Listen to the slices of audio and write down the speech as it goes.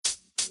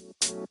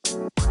Good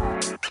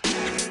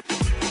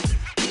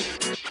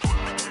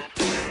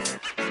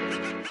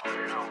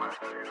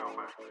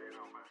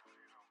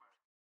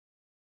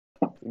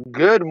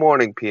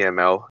morning,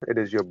 PML. It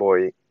is your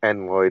boy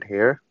N Lloyd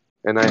here,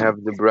 and I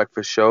have the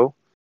breakfast show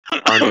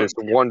on this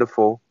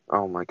wonderful.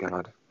 Oh my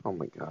god! On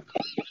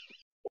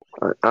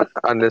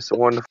this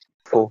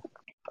wonderful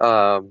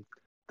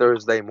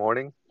Thursday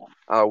morning,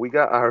 we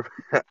got our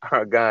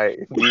our guy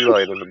D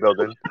Lloyd in the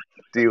building.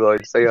 D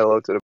Lloyd, say hello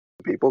to the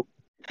people.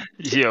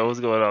 Yo, what's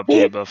going on,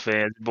 PFL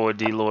fans? Boy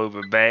D Lloyd,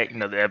 we're back.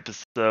 Another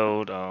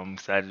episode.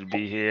 Excited to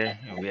be here,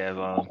 and we have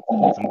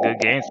some good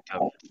games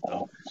coming.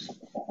 So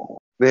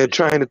They're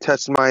trying to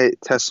test my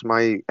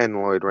N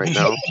Lloyd right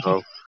now.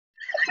 So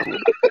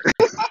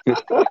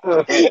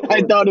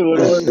I thought it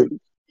would work.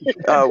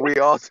 we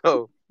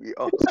also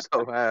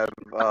have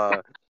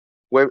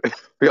we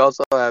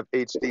also have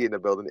HD in the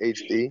building.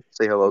 HD,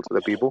 say hello to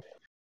the people.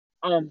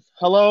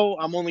 Hello.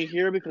 I'm only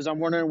here because I'm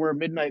wondering where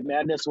Midnight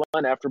Madness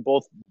went after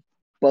both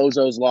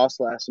bozos lost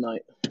last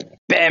night.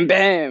 Bam,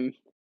 bam.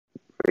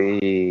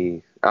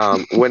 We're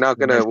not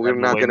gonna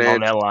on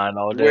that line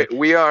all day.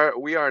 we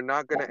are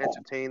not gonna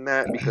entertain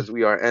that because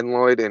we are N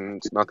Lloyd and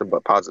it's nothing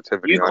but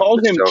positivity. You on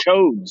called this him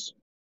show. Chodes.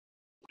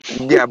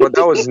 Yeah, but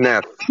that was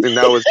Neff, and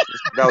that was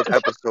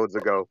episodes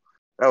ago.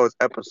 That was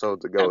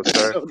episodes ago,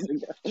 sir.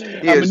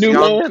 He I'm is a new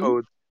young man.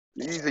 Codes.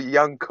 He's a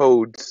young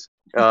Codes,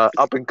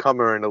 up and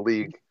comer in the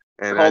league,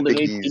 and I Called an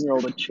think he's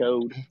 18-year-old a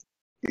Chode.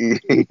 I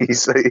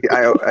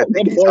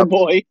think he's Poor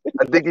boy.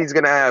 I think he's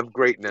gonna have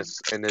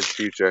greatness in his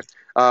future.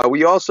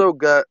 We also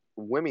got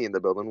Wimmy in the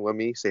building.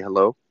 Wimmy, say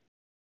hello.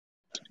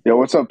 Yo,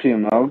 what's up,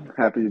 PMO?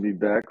 Happy to be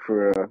back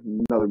for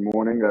another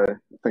morning. I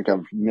think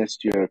I've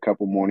missed you a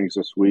couple mornings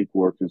this week.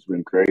 Work has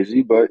been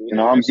crazy, but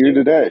I'm here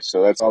today,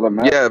 so that's all that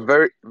matters. Yeah,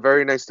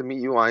 very nice to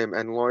meet you. I am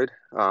N Lloyd.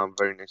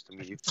 Very nice to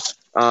meet you.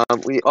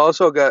 We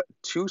also got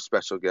two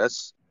special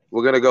guests.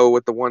 We're gonna go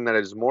with the one that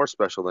is more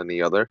special than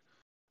the other.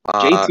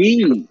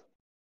 JT.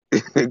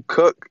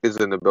 Cook is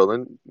in the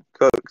building.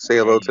 Cook, say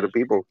hello to the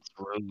people.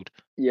 Rude.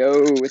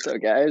 Yo, what's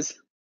up,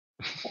 guys?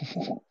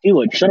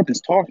 Eli, shut up.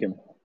 He's talking.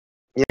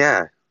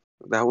 Yeah,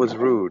 that was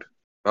rude.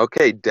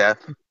 Okay, Def.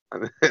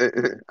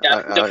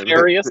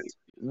 Defarious.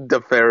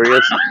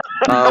 Defarious.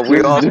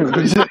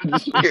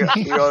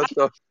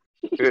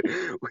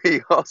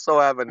 We also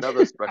have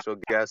another special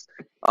guest.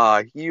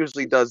 He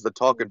usually does the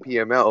talking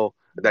PML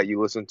that you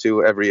listen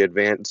to every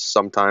advance,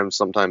 sometimes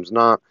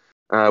not.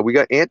 We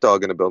got Ant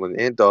Dog in the building.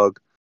 Ant Dog,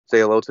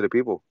 say hello to the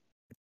people.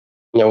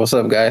 Yo, what's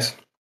up, guys?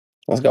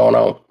 What's going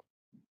on?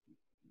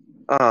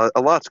 A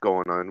lot's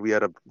going on. We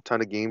had a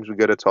ton of games we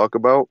got to talk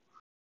about.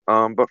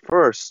 But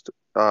first,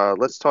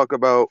 let's talk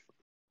about.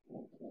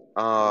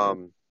 I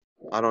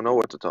don't know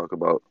what to talk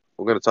about.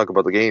 We're going to talk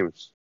about the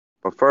games.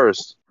 But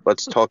first,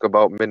 let's talk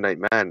about Midnight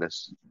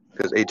Madness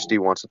because HD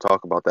wants to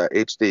talk about that.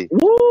 HD,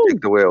 Woo!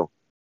 take the wheel.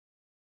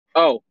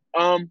 Oh,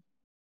 I'm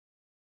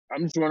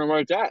just wondering where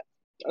it's at.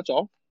 That's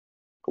all.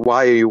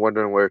 Why are you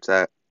wondering where it's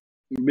at?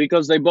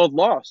 Because they both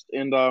lost,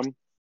 and I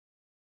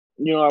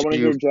want to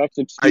hear Jack's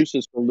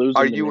excuses for losing.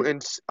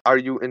 Are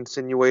you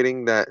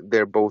insinuating that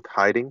they're both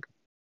hiding?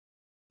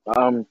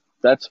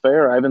 That's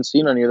fair. I haven't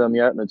seen any of them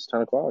yet, and it's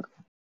 10 o'clock.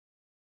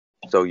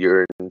 So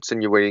you're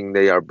insinuating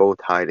they are both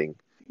hiding.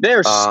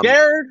 They're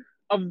scared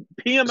of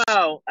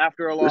PML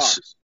after a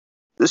loss.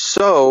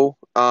 So,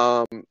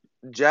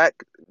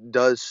 Jack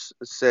does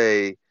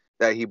say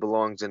that he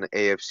belongs in the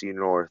AFC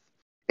North.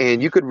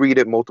 And you could read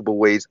it multiple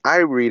ways. I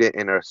read it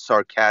in a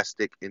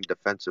sarcastic and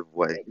defensive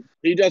way.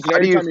 He does it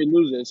every time he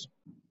loses.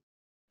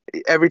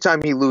 Every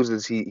time he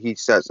loses, he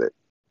says it.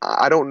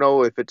 I don't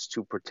know if it's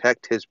to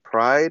protect his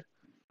pride,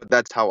 but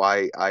that's how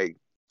I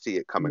see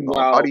it coming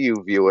off. How do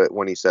you view it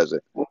when he says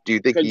it? Do you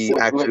think he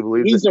actually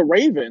believes he's it? the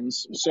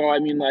Ravens, so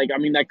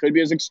that could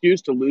be his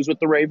excuse to lose with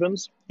the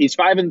Ravens. He's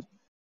 5 and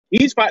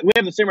we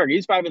have the same record.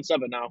 He's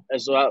 5-7 now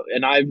as well,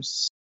 and I'm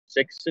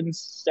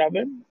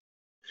 6-7.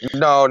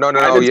 No.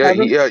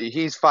 Yeah,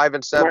 he's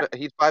 5-7.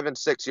 He's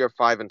 5-6. You're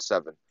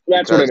 5-7.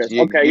 That's what it is.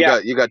 You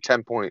got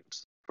 10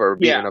 points for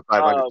being a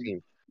 500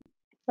 team.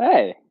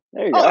 Hey,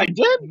 there you go. I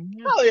did.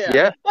 Hell yeah.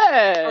 Yeah.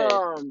 Hey.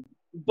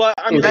 But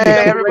I mean,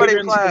 everybody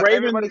Ravens, clap! the Ravens,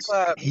 Everybody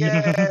clap!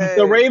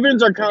 the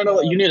Ravens are kind of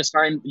like, you need a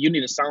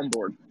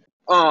soundboard.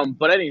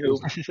 But anywho,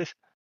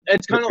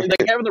 it's kind of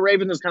like having the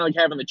Ravens is kind of like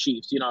having the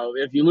Chiefs.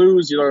 If you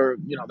lose, they're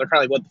kind of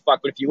like, what the fuck?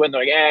 But if you win,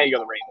 they're like,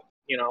 you're the Ravens.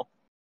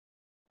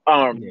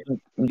 Do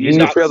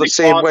you feel the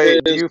same way?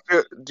 Do you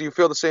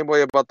feel the same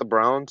way about the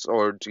Browns,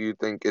 or do you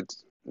think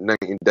it's night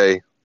and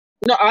day?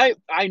 No, I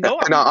know.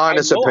 In an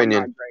honest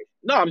opinion. I'm not great.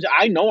 No,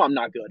 I know I'm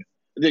not good.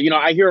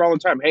 I hear it all the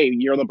time. Hey,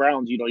 you're the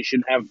Browns. You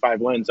shouldn't have 5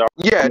 wins. I'm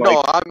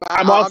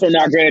also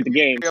not great at the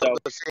game. Feel so.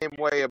 the same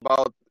way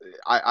about.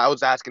 I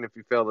was asking if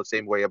you feel the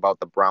same way about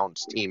the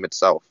Browns team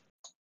itself,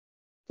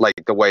 like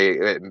the way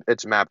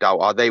it's mapped out.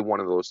 Are they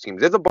one of those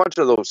teams? There's a bunch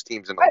of those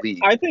teams in the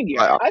league. I think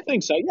I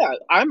think so. Yeah,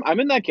 I'm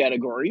in that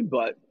category,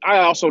 but I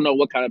also know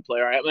what kind of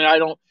player I am. I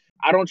don't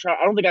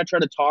think I try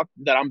to talk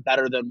that I'm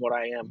better than what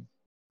I am.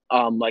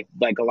 Like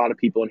a lot of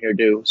people in here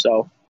do.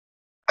 So.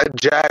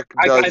 Jack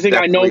does I think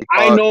I know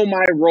definitely talk. know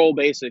my role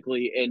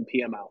basically in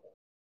PML.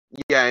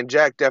 Yeah, and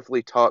Jack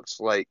definitely talks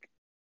like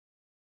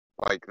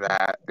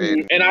that.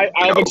 And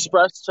I've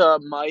expressed to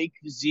Mike,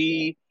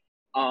 Z,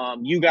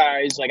 you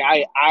guys, like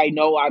I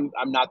know I'm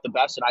not the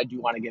best and I do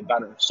want to get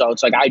better. So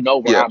it's like I know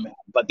where Yeah. I'm at.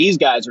 But these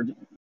guys are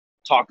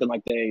talking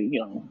like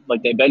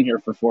like they've been here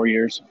for 4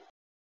 years.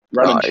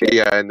 Running shit.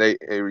 Yeah, and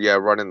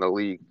running the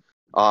league.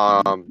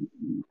 I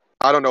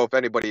don't know if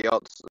anybody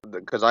else,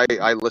 because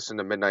I listen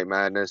to Midnight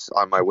Madness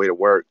on my way to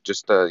work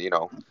just to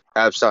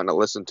have something to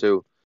listen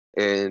to,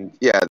 and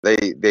yeah,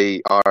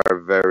 they are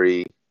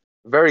very,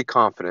 very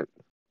confident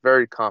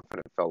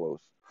fellows.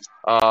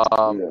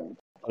 What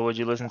would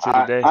you listen to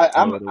today?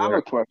 I'm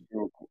a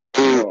question.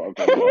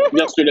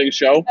 Yesterday's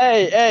show.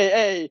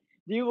 Hey.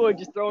 You were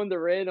just throwing the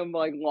random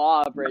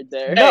lob right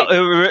there. No, it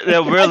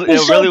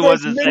really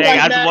wasn't saying.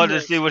 I just wanted to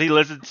Madness. see what he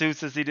listened to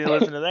since he didn't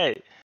listen to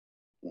that.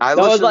 That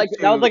was like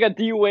a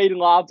D Wade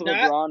lob to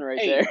LeBron right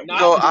there.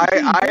 So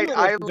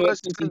I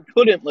listened. He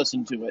couldn't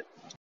listen to it.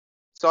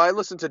 So I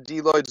listened to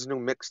D-Lloyd's new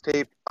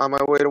mixtape on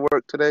my way to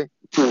work today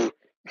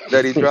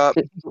that he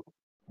dropped.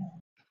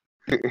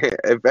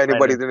 If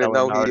anybody didn't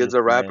know, he is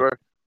a rapper.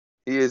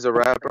 He is a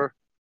rapper.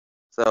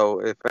 So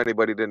if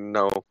anybody didn't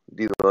know,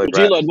 D-Lloyd.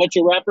 D-Lloyd, what's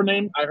your rapper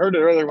name? I heard it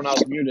earlier when I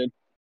was muted.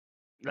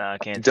 Nah, I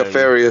can't tell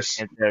Defarious.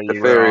 you. Can't tell you.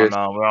 Defarious.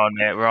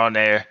 We're on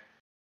there.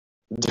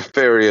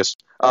 Defarious.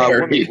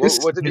 What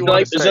did you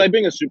want to say? Is it like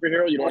being a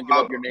superhero? You don't want to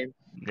give up your name?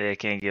 Yeah, I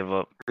can't give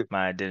up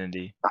my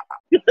identity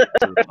to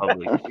the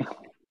public.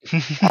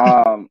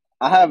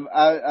 I have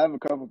a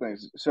couple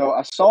things. So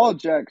I saw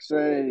Jack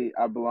say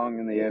I belong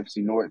in the AFC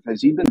North.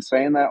 Has he been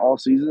saying that all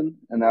season?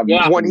 And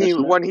when he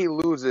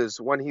loses,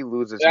 he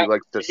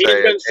likes to say it.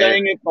 He's been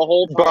saying it the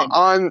whole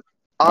time.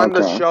 But on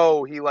the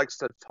show, he likes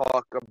to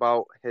talk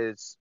about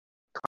his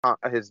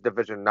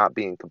division not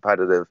being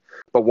competitive.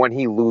 But when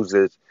he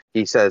loses,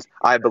 he says,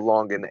 "I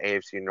belong in the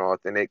AFC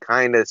North," and it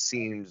kind of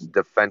seems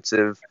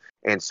defensive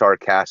and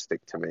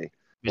sarcastic to me.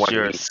 But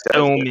you're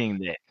assuming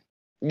that.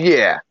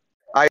 Yeah.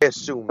 I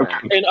assume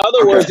that. In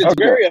other words, it's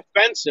very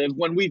offensive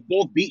when we've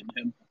both beaten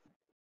him.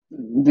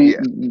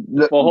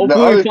 Well,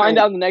 hopefully we find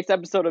out in the next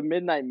episode of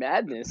Midnight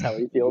Madness how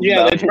he feels.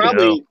 Yeah, about it's it.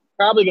 probably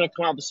going to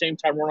come out the same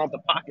time Run Out the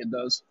Pocket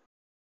does.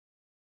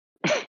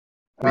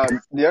 I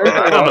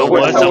don't know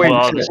what's up with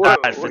all the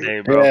shots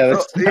today, bro.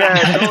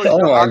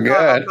 Oh my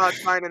God! I'm not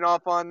signing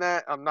off on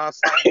that. I'm not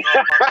signing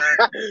off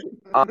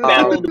on that.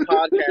 Battle of the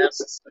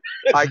podcasts.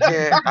 I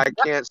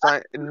can't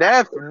sign.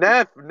 Neff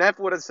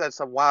would have said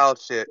some wild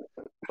shit,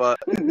 but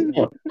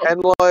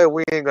and Lloyd,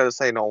 we ain't gonna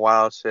say no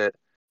wild shit.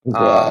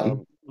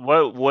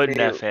 What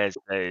Neff has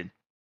said?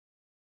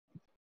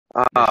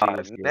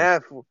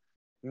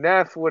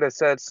 Neff would have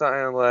said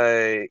something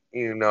like,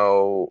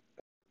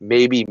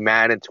 maybe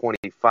Madden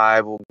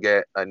 25 will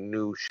get a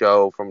new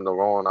show from the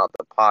Rolling Out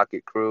the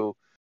Pocket crew.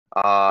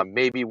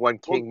 Maybe when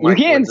King Mike.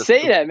 You can't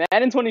say that.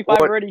 Madden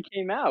 25 already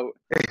came out.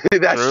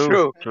 That's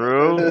true.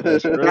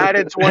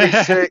 Madden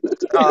 26.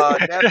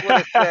 Neff would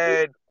have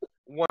said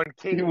when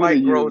King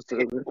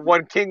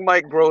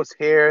Mike grows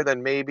hair,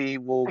 then maybe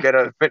we'll get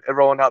a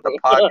Rolling Out the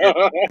Pocket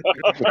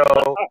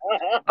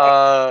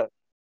show.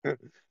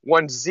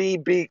 When Z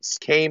beats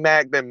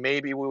K-Mac, then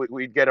maybe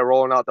we'd get a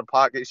Rolling Out the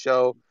Pocket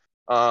show.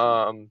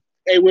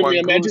 Hey, Whitney,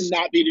 imagine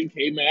not beating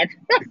K-Mac.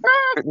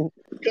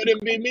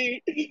 Couldn't be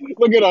me.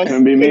 Look at us.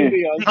 Couldn't be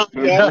me.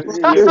 Yeah.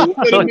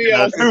 Couldn't be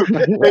us.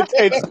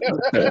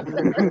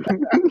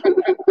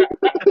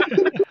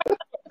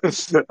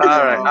 All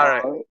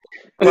right.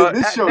 But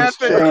this show is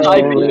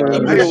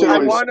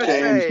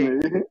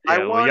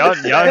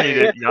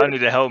y'all need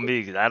to help me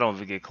because I don't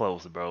even get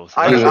close, bro.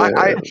 So.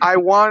 I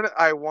want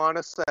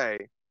to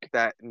say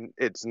that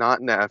it's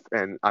not Neff,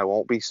 and I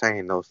won't be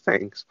saying those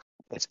things.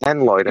 It's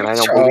Lloyd, and I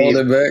don't believe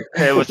it.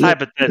 It was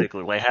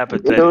hypothetically.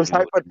 It was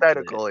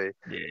hypothetically.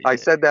 Yeah. I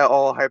said that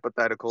all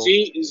hypothetical.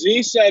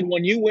 Z said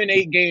when you win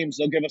 8 games,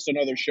 they'll give us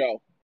another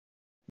show.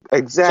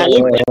 Exactly.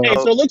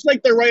 So it looks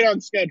like they're right on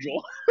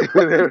schedule.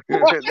 they're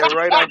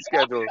right on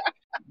schedule.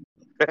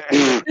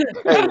 Hey,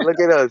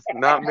 look at us,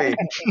 not me.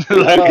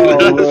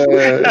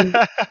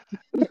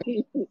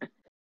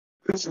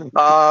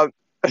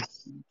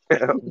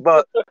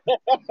 But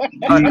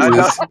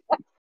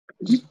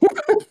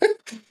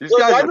these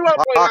guys are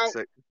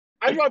toxic.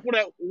 I just want to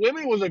point out,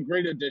 Willie was a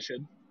great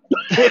addition.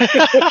 Hey,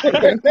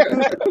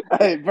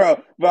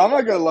 bro, but I'm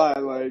not gonna lie,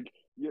 like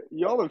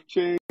y'all have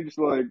changed.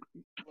 Like,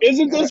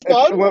 isn't this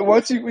fun?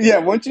 Once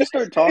you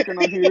start talking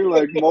on here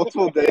like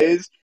multiple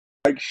days,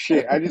 like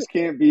shit, I just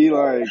can't be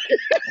like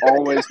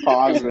always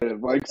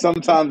positive. Like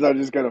sometimes I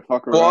just gotta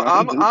fuck around. Well,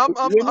 I'm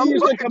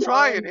fucking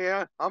trying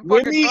here. I'm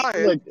fucking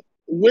trying. Like,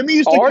 Wimmy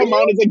used to come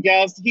on as a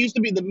guest. He used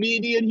to be the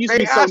median. He used to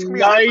be so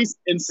nice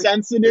and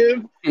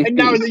sensitive. And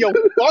now he's like, yo,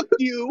 fuck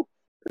you.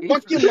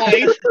 Fuck your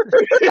life.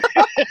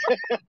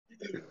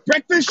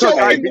 Breakfast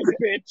show in this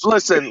bitch.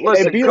 Listen,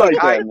 be Cook,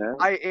 like that, man.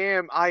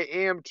 I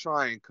am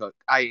trying, Cook.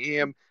 I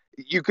am.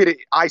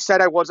 I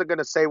said I wasn't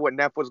gonna say what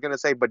Neff was gonna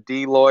say, but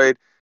D Lloyd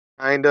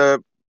kind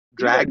of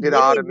dragged it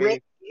out of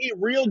me. He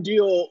real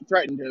deal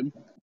threatened him.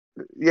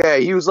 Yeah,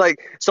 he was like,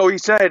 so he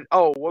said,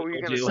 "Oh, what were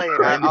you Told gonna you say?" it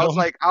was And I was random.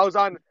 like,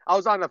 I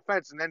was on the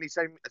fence, and then he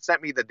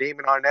sent me the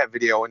Damon Arnett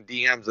video in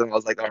DMs, and I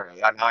was like, all right,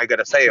 now I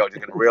gotta say, he's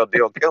gonna real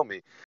deal kill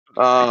me.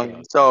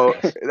 So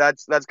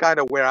that's kind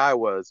of where I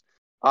was.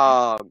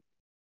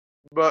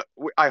 But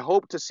I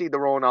hope to see the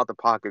Rolling Out the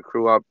Pocket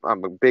crew up.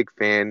 I'm a big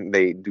fan.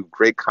 They do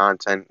great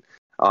content,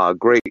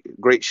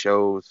 great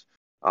shows.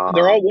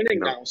 They're all You winning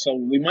know, now, so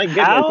we might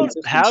get more How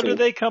consistency. do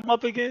they come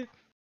up again?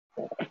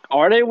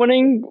 Are they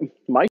winning?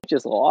 Mike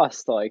just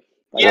lost. Like,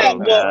 Yeah, Oh,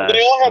 well, they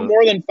gosh. all have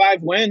more than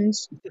 5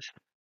 wins,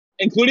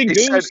 including He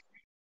said- Goose.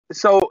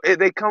 So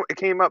it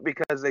came up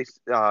because they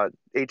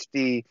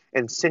HD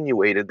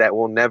insinuated that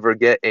we'll never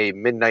get a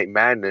Midnight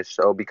Madness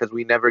show because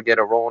we never get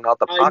a Rolling Out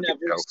the I Pocket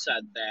never show.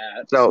 said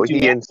that. So Do he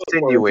not put words in-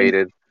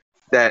 insinuated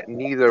that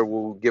neither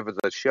will give us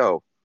a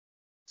show.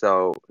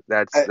 So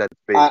that's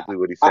basically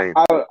what he's saying.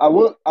 I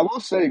will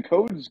say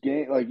Code's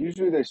game, like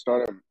usually they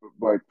start at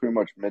like pretty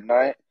much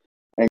midnight,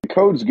 and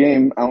Code's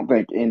game I don't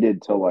think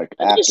ended till like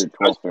after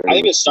 12:30. I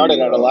think it started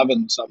at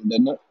 11 something,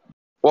 didn't it?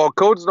 Well,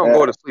 Codes don't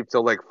go to sleep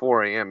till like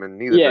 4 a.m. and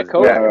neither yeah, does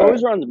Coach Jack.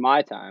 runs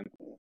my time.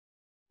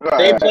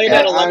 They played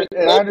at 11.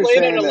 And They I'm just played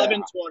at saying that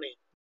 11:20.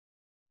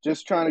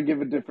 just trying to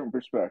give a different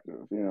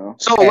perspective, you know.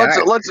 So let's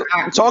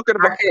talking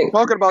about.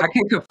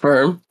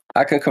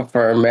 I can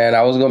confirm, man.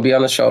 I was going to be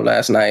on the show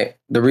last night.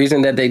 The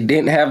reason that they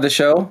didn't have the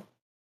show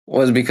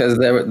was because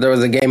there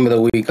was a game of the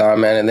week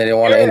on, man, and they didn't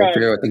want to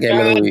interfere with the game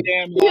of the week.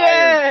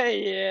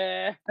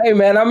 Yeah. Hey,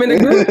 man, I'm in the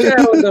group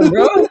chat with them,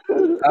 bro.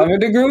 I'm in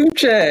the group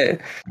chat.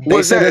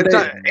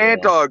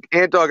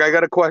 Ant-Dog, I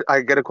got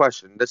a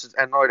question. This is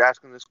Android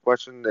asking this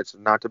question. That's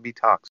not to be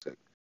toxic.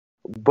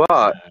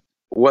 But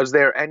was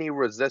there any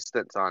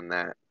resistance on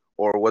that?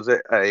 Or was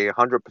it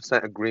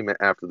 100% agreement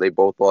after they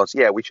both lost?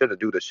 Yeah, we should have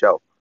do the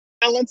show.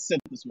 Now let's sit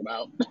this one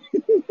out.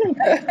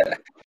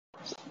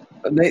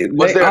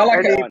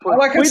 All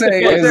I can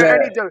say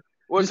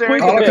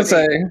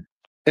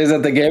is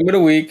that the game of the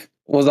week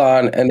was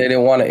on, and they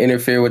didn't want to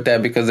interfere with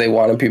that because they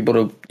wanted people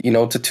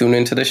to tune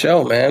into the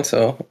show, man.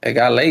 So it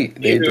got late.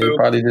 They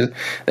probably just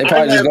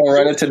gonna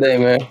run it today,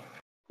 man.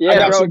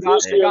 Yeah, bro, it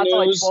got to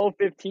like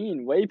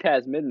 12:15, way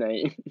past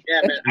midnight.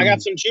 Yeah, man. I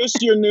got some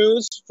juicier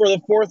news for the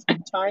 4th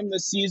time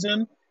this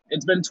season.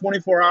 It's been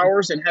 24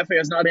 hours, and Hefe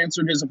has not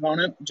answered his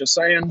opponent. Just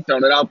saying,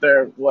 throwing it out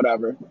there,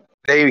 whatever.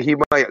 He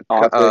might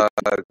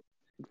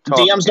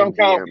DMs don't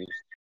count.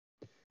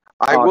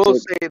 I will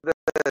say this.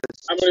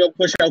 I'm gonna go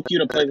push LQ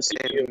to play the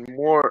CPU.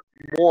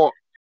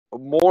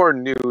 More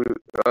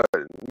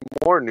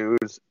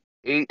news.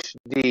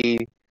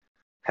 HD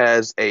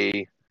has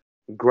a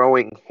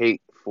growing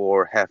hate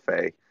for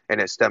Hefe,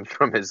 and it stems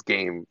from his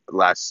game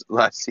last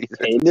season.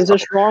 Hate is a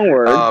strong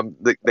word.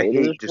 The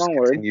hate just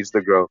continues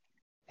to grow.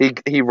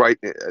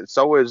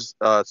 So is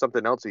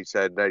something else he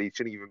said that he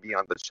shouldn't even be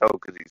on the show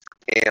because he's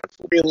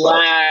canceled.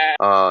 Relax.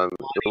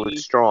 It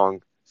was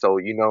strong. So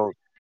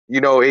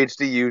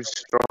HD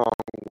used strong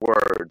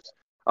words.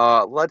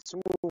 Let's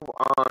move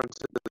on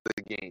to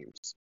the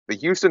games. The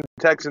Houston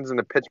Texans and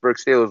the Pittsburgh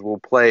Steelers will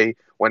play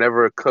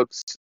whenever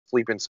Cook's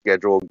sleeping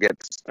schedule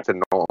gets to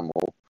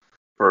normal.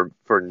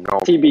 For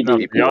normal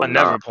TBD. Y'all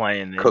never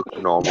playing Cook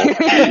normal.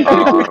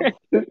 To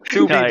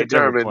be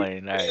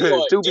determined.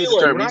 To be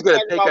determined. He's gonna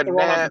take a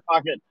nap.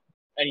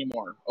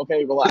 Anymore.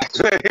 Okay, relax.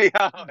 Oh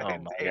my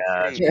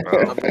gosh,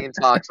 bro. Being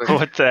toxic.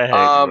 What the heck,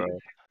 bro?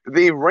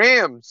 The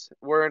Rams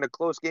were in a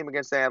close game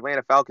against the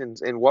Atlanta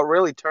Falcons, and what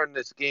really turned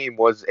this game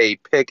was a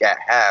pick at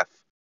half,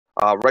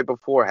 right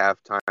before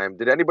halftime.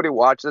 Did anybody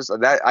watch this?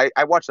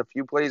 I watched a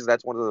few plays.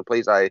 That's one of the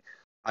plays I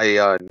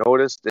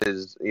noticed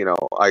is,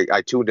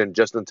 I tuned in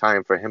just in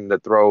time for him to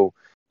throw.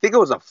 I think it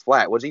was a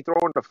flat. Was he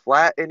throwing the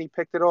flat and he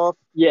picked it off?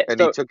 Yeah, and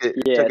he took it.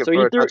 Yeah, took so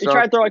it he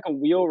tried to throw like a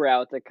wheel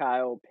route to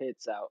Kyle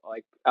Pitts out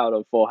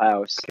of Full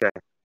House.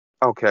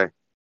 Okay.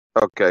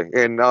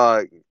 And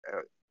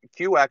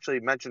Q actually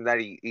mentioned that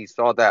he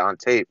saw that on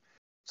tape.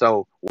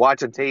 So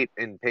watching tape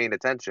and paying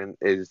attention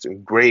is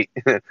great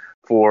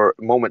for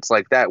moments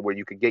like that where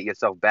you could get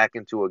yourself back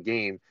into a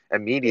game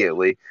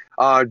immediately.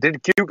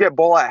 Did Q get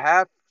ball at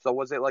half? So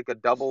was it like a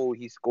double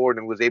he scored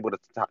and was able to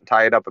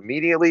tie it up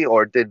immediately,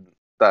 or did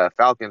the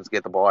Falcons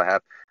get the ball at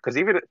half? Because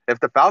even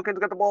if the Falcons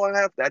got the ball at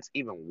half, that's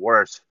even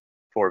worse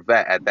for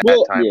Vet at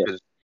that time.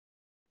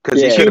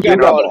 Because he should have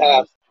been up at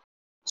half.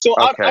 So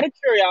out of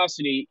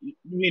curiosity,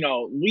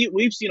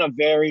 we've seen a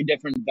very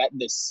different Vet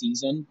this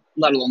season,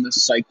 let alone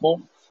this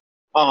cycle.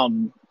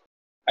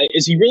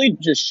 Is he really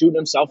just shooting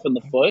himself in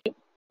the foot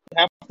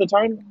half the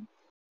time?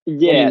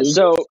 Yeah,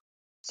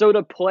 so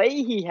the play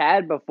he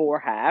had before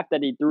half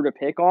that he threw the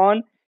pick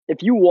on,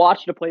 if you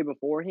watch the play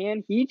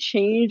beforehand, he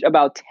changed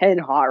about 10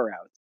 hot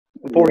routes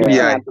before he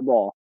snapped the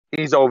ball.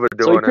 He's overdoing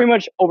it. So he pretty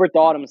much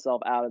overthought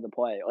himself out of the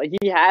play. Like,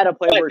 he had a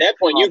play where... At that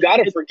point, you got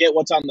to forget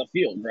what's on the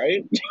field,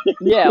 right?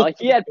 Yeah, like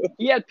he had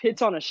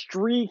Pitts on a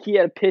streak, he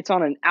had Pitts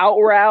on an out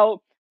route,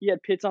 he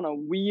had Pitts on a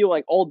wheel,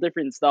 like all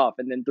different stuff,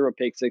 and then threw a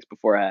pick six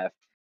before half.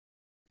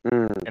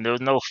 And there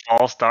was no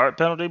false start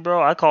penalty,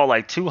 bro. I call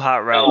like 2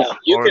 hot routes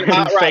you or can 2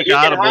 hot fake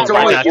route. audibles.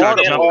 I got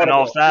started jumping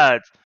off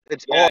sides.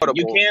 It's Yeah, audible.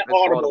 you can't It's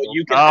audible.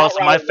 You can Oh,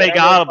 so my outroute fake whatever the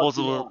fuck audibles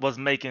you want. was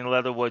making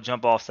Leatherwood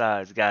jump off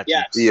sides. Gotcha.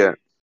 Yes. Yeah.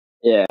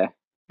 Yeah.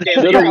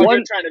 Damn, The you're out one-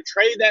 here trying to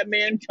trade that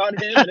man,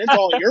 cut him, and it's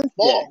all your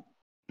fault.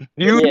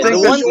 You Yeah, think the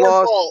this one-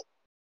 loss? fault.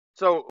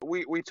 So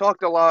we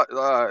talked a lot,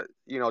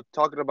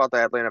 talking about the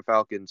Atlanta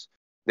Falcons.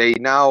 They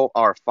now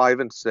are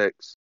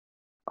 5-6.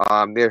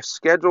 They're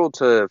scheduled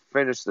to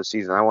finish the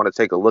season. I want to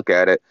take a look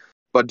at it.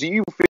 But do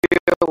you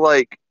feel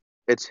like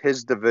it's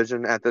his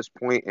division at this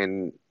point?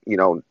 And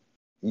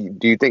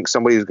do you think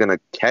somebody's gonna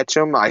catch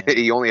him?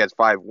 He only has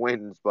 5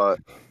 wins, but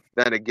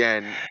then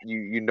again,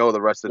 you know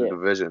the rest of the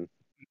division.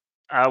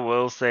 I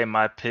will say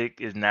my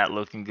pick is not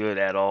looking good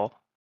at all.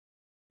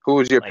 Who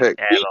was your pick?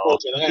 At all.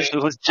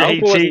 It was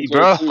JP,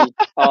 bro.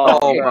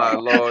 Oh bro. my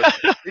lord!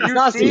 Did It's you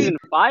not see? season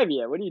 5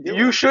 yet. What are you doing?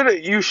 You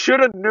should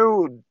have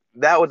knew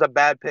that was a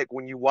bad pick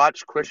when you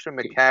watched Christian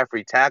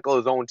McCaffrey tackle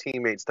his own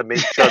teammates to make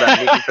sure that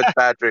Minka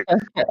Fitzpatrick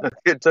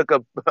took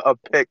a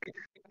pick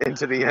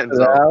into the end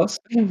zone.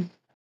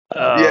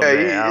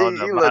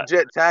 He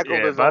legit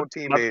tackled his own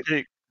teammate. My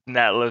pick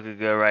not looking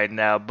good right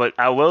now, but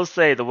I will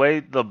say the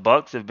way the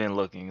Bucks have been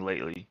looking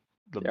lately,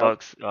 the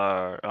Bucks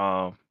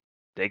are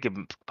they could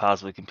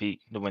possibly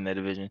compete to win that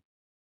division.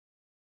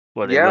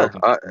 Well, they will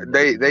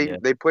compete.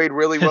 They played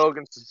really well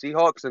against the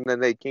Seahawks, and then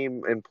they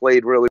came and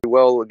played really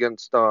well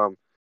against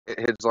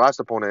his last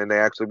opponent, and they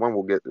actually won.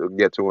 We'll get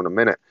to in a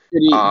minute.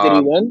 Did he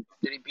win?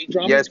 Did he beat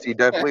Drama? Yes, he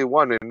definitely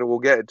won, and we'll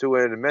get to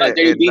it in a minute.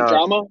 Did he beat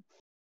Drama?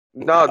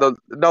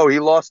 No, he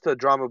lost to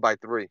Drama by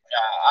 3. Yeah,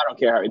 I don't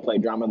care how he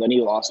played Drama. Then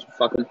he lost.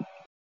 Fuck him.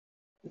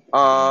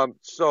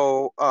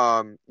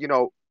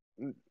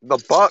 The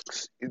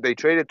Bucks, they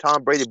traded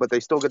Tom Brady, but they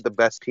still get the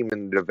best team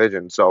in the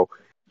division. So,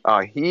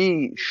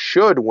 he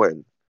should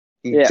win.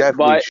 He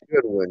definitely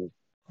should win.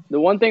 The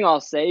one thing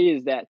I'll say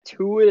is that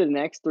 2 of the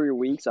next 3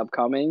 weeks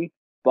upcoming,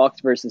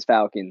 Bucks versus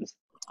Falcons.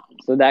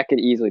 So that could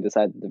easily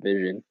decide the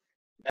division.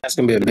 That's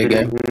gonna be a big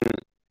game.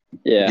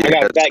 Yeah, I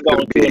got that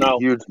going 2-0.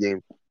 Huge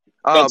game.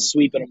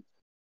 Sweeping him.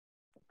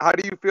 How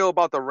do you feel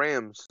about the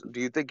Rams? Do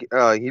you think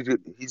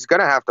he's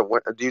gonna have to win?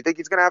 Do you think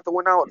he's gonna have to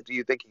win out? Do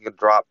you think he can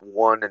drop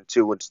 1 and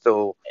 2 and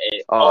still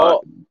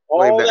all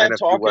the that NFC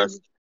talking?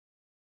 West?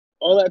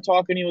 All that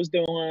talking he was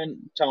doing,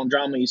 telling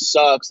Drama he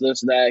sucks, this,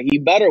 that. He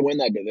better win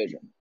that division.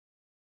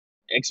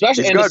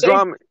 Especially he's got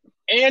drama.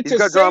 And he's to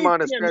got save drama on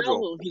his PML,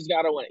 schedule. He's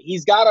got to win it.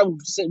 He's got to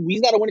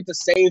win it to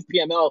save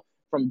PML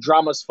from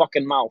Drama's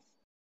fucking mouth.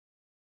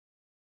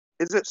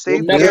 Is it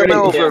save We'll never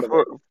PML get out of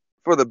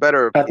for the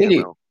better of I think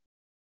PML?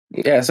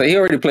 So he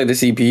already played the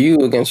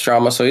CPU against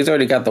Drama, so he's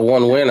already got the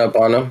 1 win up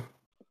on him.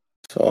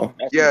 So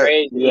That's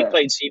crazy. He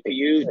played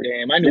CPU.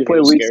 Damn, I knew they he play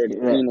was week scared.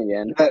 16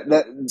 again.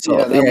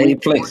 he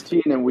Week plays.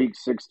 14 and Week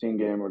 16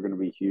 game are going to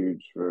be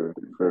huge for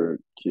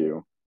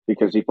Q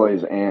because he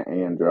plays Ant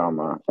and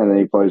Drama, and then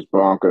he plays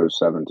Broncos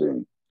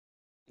 17.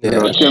 Yeah.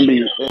 So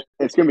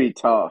it's gonna be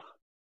tough.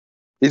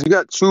 He's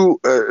got 2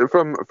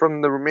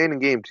 from the remaining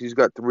games. He's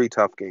got 3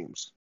 tough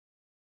games.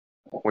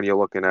 When you're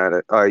looking at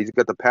it, he's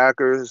got the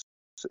Packers.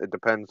 It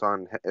depends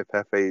on if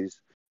Hefe's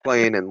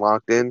playing and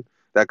locked in.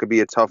 That could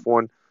be a tough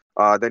one.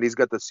 Then he's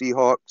got the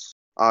Seahawks.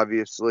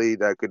 Obviously,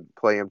 that could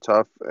play him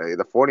tough.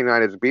 The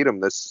 49ers beat him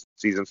this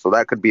season, so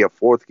that could be a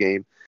 4th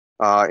game.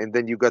 And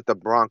then you got the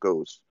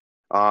Broncos.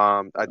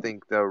 I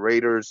think the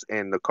Raiders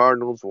and the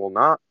Cardinals will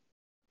not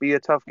be a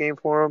tough game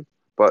for him,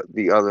 but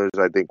the others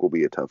I think will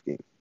be a tough game.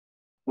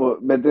 Well,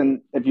 but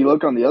then if you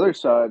look on the other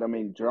side, I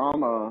mean,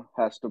 Drama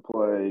has to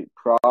play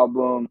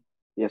Problem.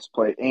 He has to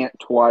play Ant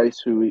twice,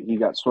 who he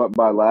got swept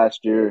by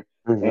last year,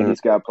 and he's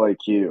got to play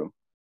Q.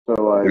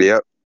 So,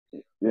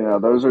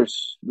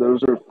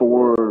 those are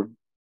 4.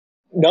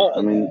 No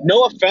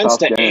offense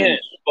to Ant,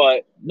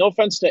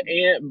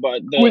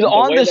 but who's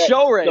on the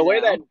show right now.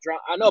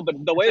 I know,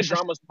 but the way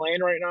Drama's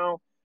playing right now,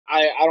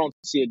 I don't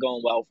see it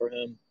going well for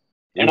him.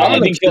 And I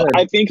think he'll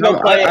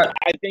play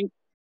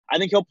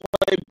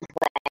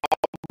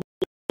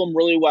Problem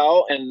really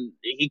well, and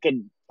he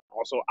could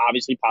also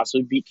obviously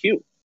possibly beat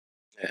Q.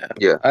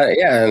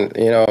 And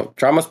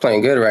Drama's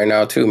playing good right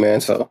now too, man.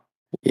 So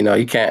you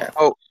can't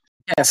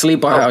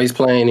sleep on how he's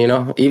playing.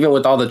 Even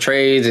with all the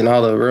trades and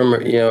all the rumor,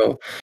 my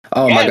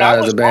God,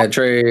 it's a bad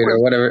trade or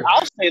whatever.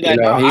 I'll say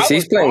that.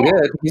 He's playing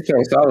good. He's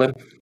playing solid.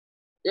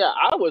 Yeah,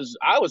 I was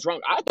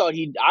wrong. I thought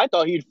he'd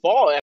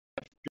fall after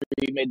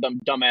he made them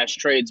dumbass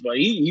trades, but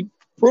he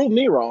proved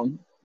me wrong.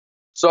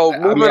 So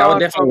moving I on,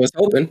 definitely was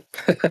hoping.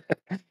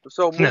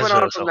 So moving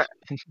on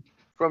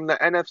from the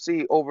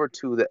NFC over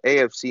to the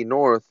AFC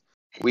North,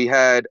 we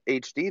had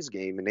HD's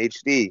game in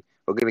HD.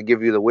 We're gonna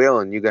give you the wheel,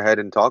 and you go ahead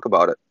and talk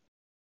about it.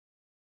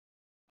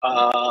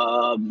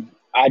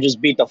 I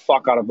just beat the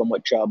fuck out of them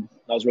with Chubb.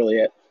 That was really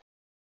it.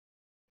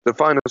 The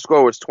final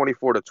score was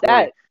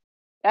 24-20.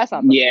 That's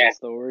not the full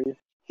story.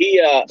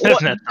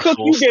 That's not the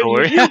full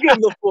story. You give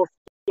the full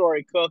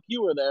story, Cook.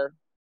 You were there.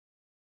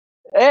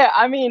 Yeah,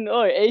 I mean,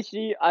 look,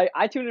 HD.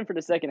 I tuned in for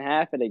the second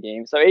half of the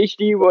game, so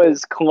HD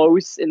was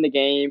close in the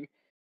game.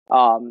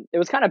 It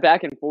was kind of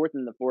back and forth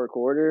in the fourth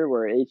quarter,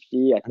 where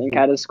HD I think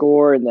had a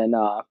score, and then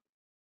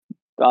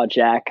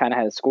Jack kind of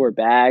had to score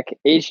back.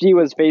 HD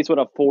was faced with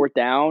a 4th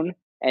down,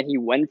 and he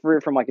went for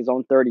it from like his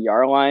own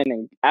 30-yard line.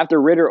 And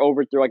after Ritter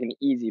overthrew like an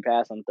easy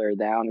pass on 3rd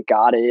down,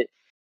 got it.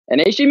 And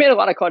HD made a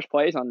lot of clutch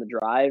plays on the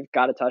drive,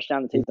 got a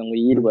touchdown to take the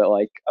lead with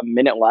like a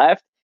minute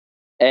left.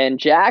 And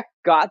Jack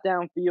got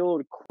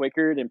downfield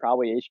quicker than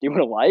probably HD would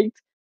have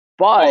liked.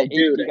 But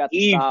dude, HD got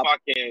he stopped.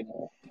 fucking.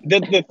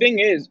 The thing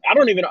is, I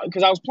don't even know,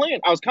 because I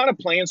was kind of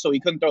playing so he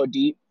couldn't throw it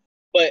deep,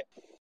 but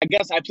I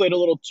guess I played a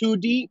little too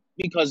deep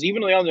because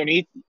even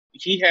underneath,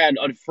 he had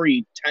a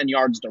free 10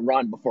 yards to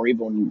run before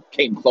even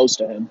came close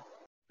to him.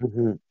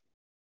 Mm-hmm.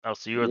 Oh,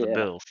 so you were the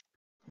Bills.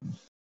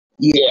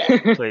 Yeah.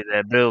 Played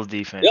that Bills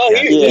defense. No,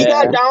 he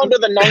got down to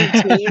the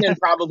 19 and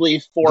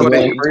probably 4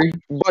 minutes.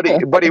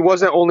 But he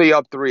wasn't only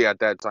up 3 at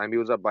that time. He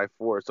was up by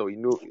 4, so he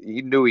knew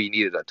he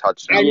needed a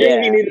touchdown. I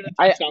knew he needed a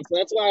touchdown, so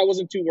that's why I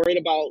wasn't too worried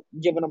about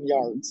giving him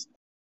yards.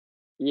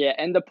 Yeah,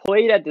 and the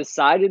play that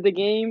decided the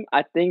game,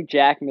 I think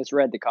Jack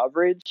misread the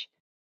coverage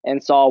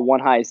and saw one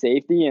high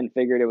safety and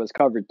figured it was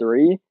cover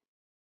 3,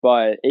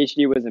 but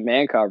HD was in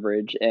man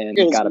coverage and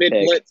got a pick.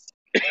 Blitz.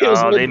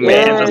 They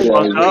manned the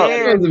fuck up.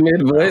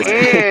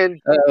 And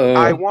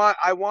I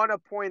want to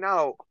point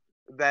out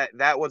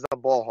that was a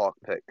ball hawk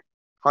pick.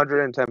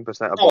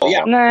 110% a ball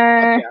hawk.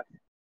 Nah.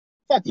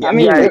 Fuck yeah. I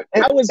mean, he threw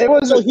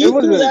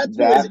that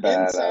to his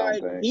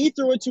inside. He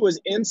threw it to his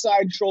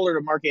inside shoulder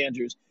to Mark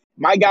Andrews.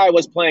 My guy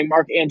was playing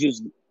Mark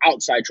Andrews'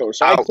 outside shoulder,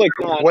 so I clicked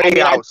on.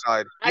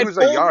 Outside. He was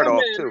a yard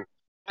off too.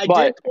 I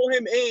did pull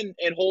him in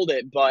and hold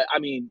it, but I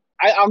mean,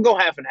 I'll go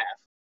half and half.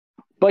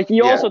 But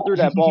he also threw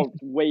that ball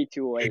way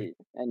too late,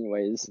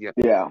 anyways.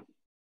 Yeah.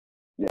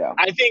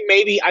 I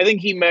think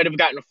he might have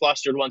gotten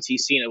flustered once he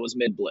seen it was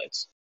mid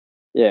blitz.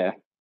 Yeah.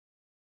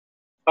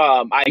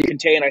 I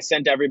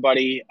sent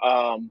everybody.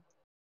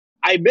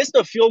 I missed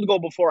a field goal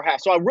before half,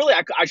 so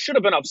I should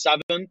have been up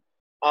 7.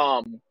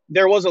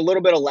 There was a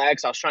little bit of lag,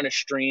 so I was trying to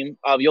stream.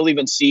 You'll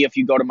even see if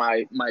you go to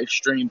my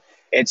stream,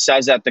 it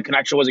says that the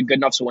connection wasn't good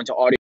enough, so it went to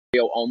audio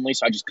only.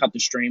 So I just cut the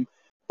stream.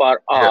 But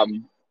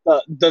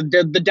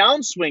the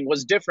downswing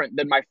was different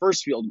than my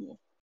first field goal,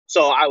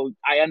 so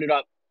I ended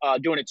up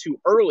doing it too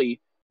early,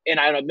 and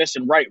I ended up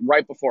missing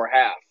right before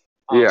half.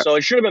 So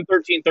it should have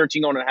been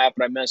 13 going and a half,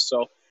 but I missed.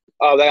 So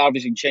they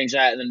obviously changed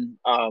that, and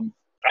then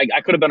I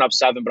could have been up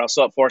 7, but I was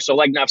still up 4. So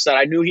like Neff said,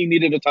 I knew he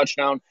needed a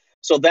touchdown,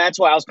 so that's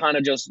why I was kind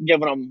of just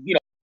giving him,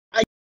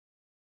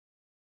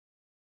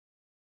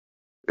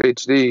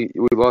 HD,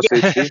 we lost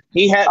HD.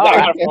 He had I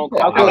got a phone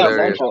call.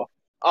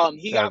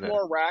 He got Okay.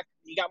 more rack.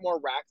 He got more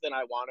rack than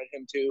I wanted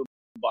him to,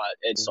 but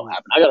it still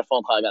happened. I got a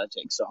phone call I got to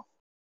take. So.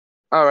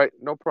 All right,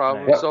 no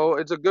problem. Yeah. So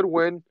it's a good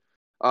win.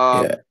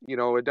 You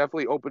know, it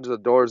definitely opens the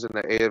doors in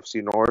the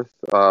AFC North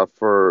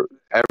for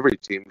every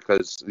team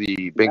because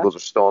the Bengals are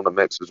still in the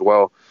mix as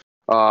well.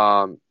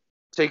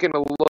 Taking a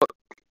look,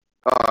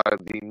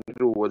 the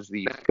middle was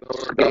the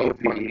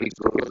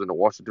Eagles and the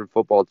Washington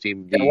football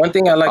team. One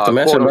thing I like to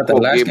mention about the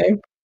last game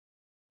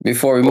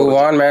before we move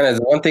on, man, is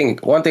one thing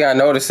I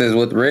noticed is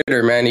with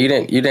Ritter, man, you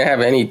didn't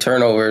have any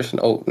turnovers,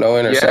 no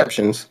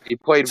interceptions. He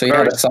played so he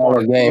had a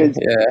solid game.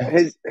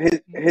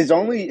 His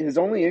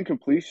only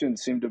incompletion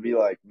seemed to be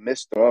like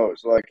missed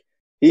throws. Like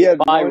he had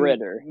by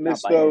Ritter,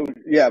 missed throw.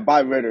 By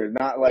Ritter,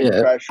 not like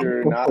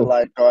pressure, not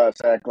like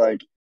sack.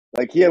 Like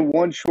he had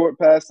one short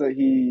pass that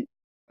he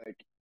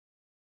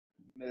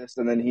missed,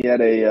 and then he had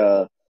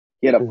a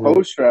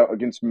post route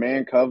against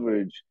man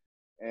coverage.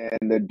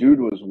 And the dude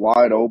was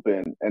wide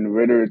open, and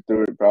Ritter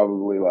threw it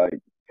probably like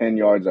 10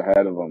 yards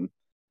ahead of him,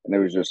 and it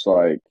was just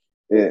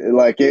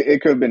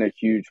it could have been a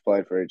huge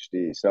play for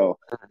HD. So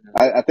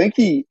I think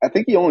he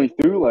only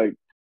threw like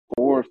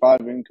 4 or 5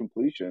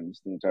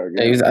 incompletions the entire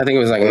game. I think it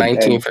was like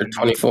 19 for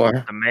 24.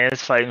 The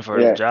man's fighting for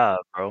his job,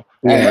 bro.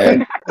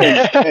 And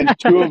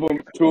two of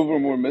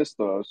them were missed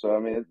though. So I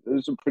mean, it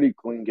was a pretty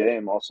clean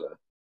game also.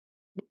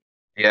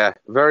 Yeah,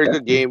 very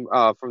good game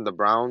from the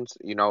Browns.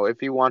 You know,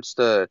 if he wants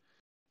to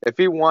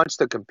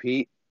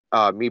compete,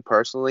 me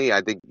personally,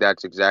 I think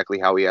that's exactly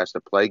how he has to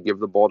play. Give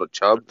the ball to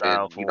Chubb,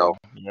 and and you know,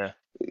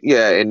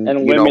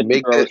 limit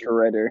make throws for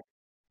Ritter.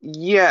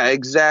 Yeah,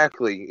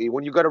 exactly.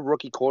 When you got a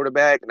rookie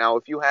quarterback, now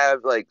if you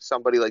have like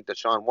somebody like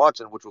Deshaun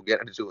Watson, which we'll get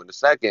into in a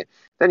second,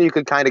 then you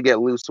could kind of get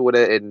loose with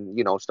it and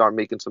start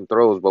making some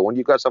throws. But when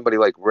you got somebody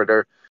like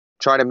Ritter,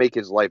 try to make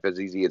his life as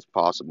easy as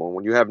possible.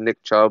 When you have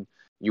Nick Chubb,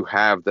 you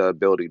have the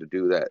ability to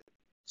do that.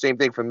 Same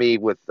thing for me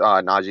with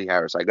Najee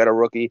Harris. I got a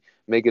rookie,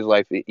 make his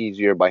life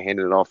easier by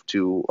handing it off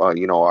to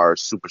our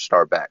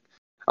superstar back.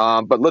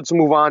 But let's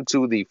move on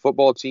to the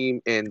football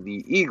team and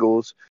the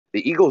Eagles.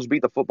 The Eagles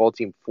beat the football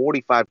team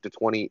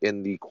 45-20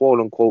 in the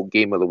quote-unquote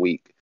game of the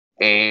week.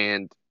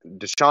 And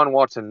Deshaun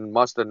Watson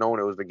must have known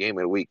it was the game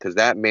of the week because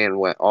that man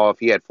went off.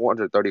 He had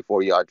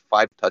 434 yards,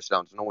 5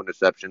 touchdowns, no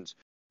interceptions.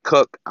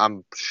 Cook,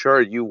 I'm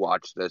sure you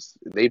watched this.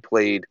 They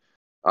played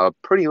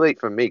pretty late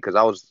for me because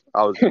I was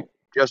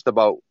just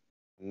about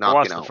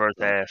knocking out. The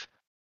first half.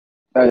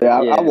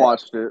 I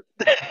watched it.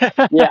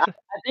 I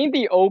think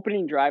the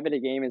opening drive of the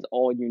game is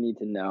all you need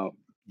to know.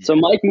 So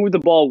Mike moved the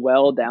ball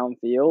well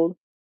downfield,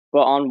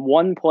 But on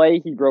one play,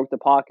 he broke the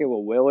pocket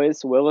with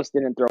Willis. Willis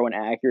didn't throw an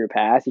accurate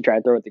pass. He tried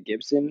to throw it to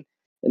Gibson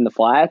in the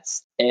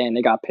flats, and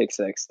it got pick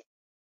six.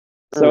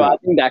 So I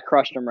think that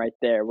crushed him right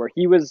there, where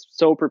he was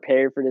so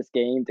prepared for this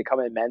game to come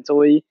in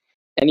mentally,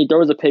 and he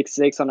throws a pick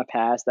six on a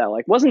pass that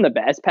wasn't the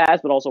best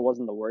pass, but also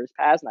wasn't the worst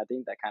pass, and I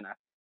think that kind of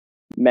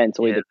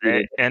mentally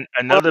defeated him. And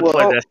another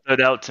play that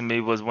stood out to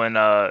me was when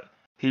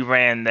he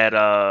ran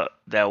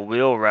that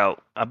wheel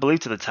route, I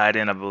believe to the tight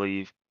end,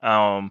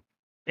 and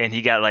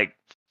he got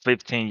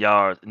 15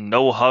 yards,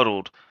 no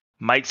huddled.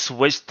 Mike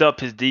switched up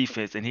his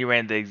defense and he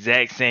ran the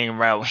exact same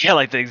route. He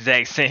had the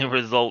exact same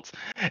results.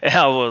 And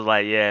I was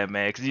like, yeah,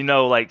 man, because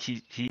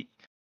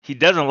he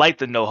doesn't like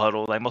the no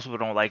huddle. Most people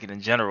don't like it in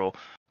general.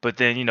 But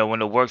then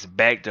when it works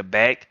back to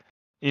back,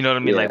 you know what I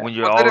mean? When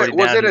you're already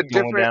was it a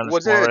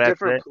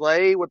different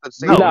play with the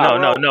same?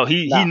 No.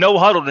 He no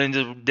huddled and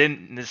just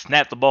didn't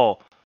snap the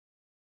ball.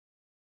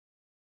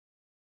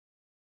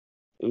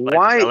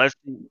 Why?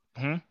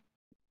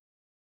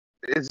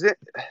 Is it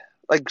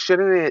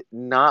shouldn't it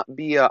not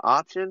be an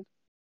option?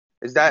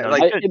 Is that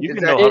you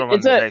can no huddle on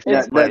the next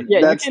play?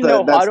 That's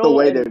the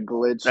way to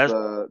glitch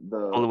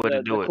the only way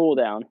to do it.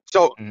 Cooldown.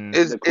 So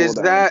is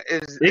that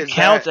it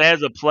counts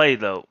as a play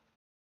though?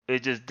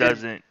 It just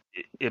doesn't.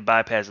 It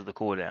bypasses the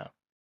cooldown.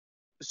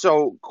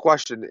 So,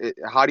 question: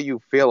 how do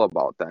you feel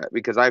about that?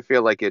 Because I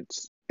feel like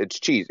it's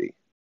cheesy.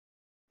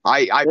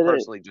 I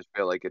personally just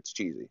feel like it's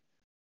cheesy.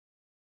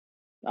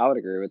 I would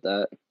agree with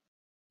that.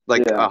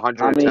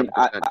 110%.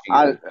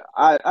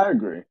 I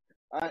agree.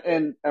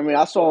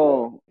 I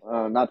saw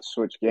not to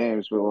switch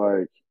games,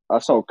 but I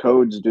saw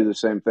Codes do the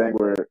same thing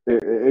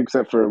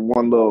except for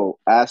one little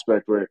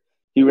aspect where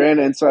he ran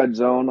inside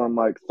zone on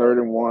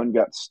 3rd and 1,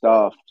 got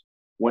stuffed,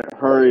 went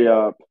hurry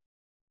up,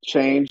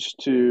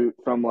 changed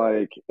from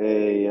a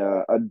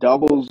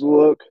doubles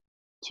look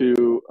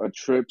to a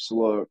trips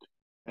look,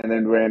 and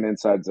then ran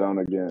inside zone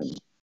again.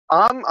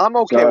 I'm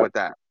okay with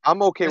that.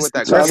 I'm okay with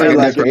that. That's a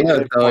different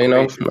look, though,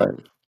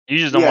 You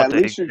just don't want the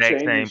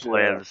exact same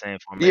play as the same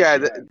formation. Yeah,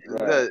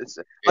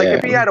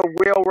 if he had a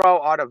wheel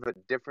route out of a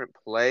different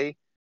play,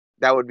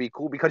 that would be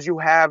cool because you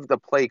have the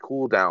play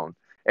cooldown.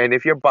 And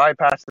if you're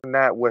bypassing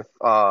that with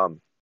hurry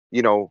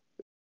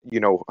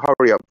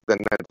up, then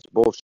that's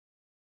bullshit.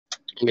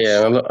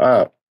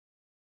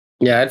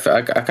 Yeah,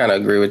 I kind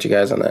of agree with you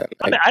guys on that.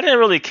 I didn't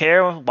really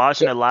care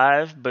watching it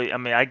live, but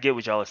I get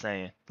what y'all are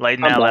saying. Now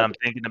that I'm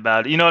thinking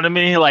about it, you know what I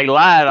mean?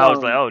 Live, I was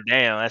like, oh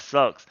damn, that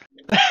sucks.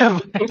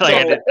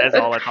 That's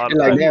all I thought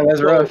about. Damn,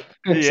 that's rough.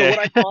 Yeah. So what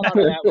I thought out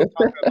of that was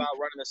talking about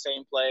running the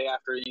same play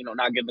after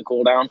not getting the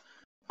cooldown.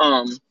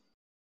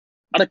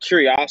 Out of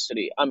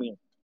curiosity,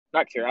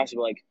 not curiosity,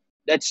 but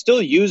that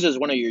still uses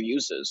one of your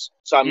uses.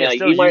 So he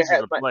might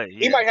have a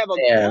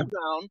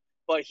cooldown,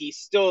 but he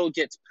still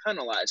gets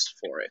penalized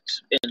for it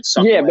in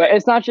some way. But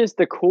it's not just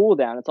the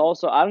cooldown. It's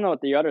also, I don't know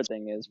what the other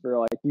thing is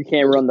for you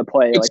can't run the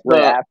play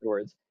right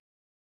afterwards.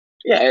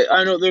 Yeah,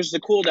 I know there's the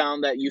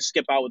cooldown that you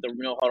skip out with the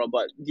no huddle,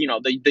 but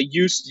the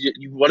use.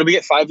 What do we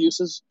get? 5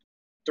 uses?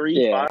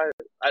 3, 5?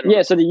 I don't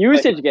know. So the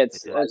usage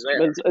gets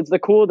it's the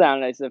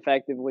cooldown that's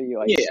effectively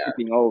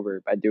skipping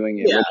over by doing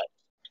it. Yeah.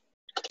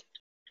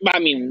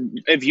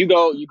 If you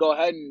go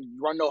ahead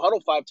and run no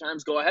huddle 5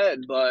 times, go ahead.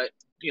 But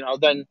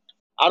then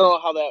I don't know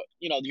how that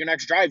your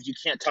next drive you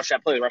can't touch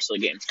that play the rest of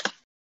the game.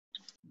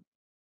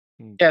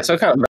 Yeah, so it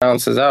kind of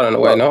balances out in a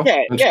way, no?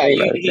 He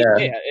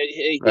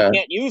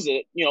can't use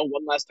it,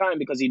 one last time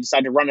because he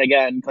decided to run it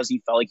again because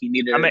he felt like he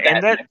needed it.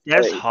 And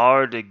that's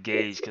hard to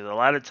gauge because a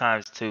lot of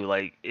times too,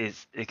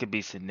 it could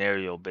be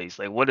scenario based.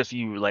 What if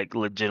you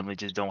legitimately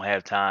just don't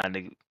have time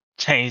to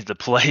change the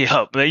play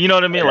up? You know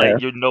what I mean?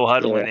 You're no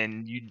huddling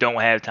and you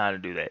don't have time to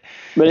do that.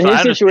 But in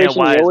his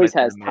situation, he always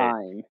has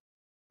time.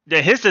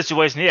 Yeah, his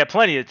situation, he had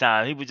plenty of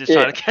time. He was just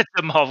trying to catch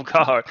them off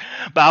guard.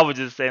 But I was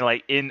just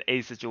saying, in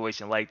a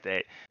situation like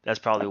that, that's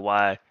probably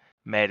why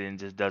Madden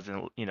just doesn't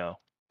do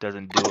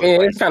it.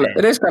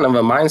 It is kind of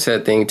a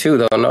mindset thing too,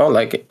 though. No,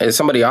 if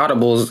somebody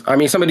audibles,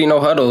 somebody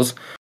no huddles.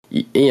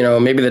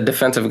 Maybe the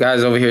defensive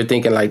guys over here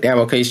thinking damn,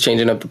 okay, he's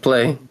changing up the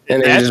play,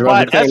 and that's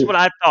what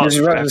I thought. Just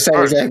run the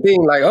same exact thing,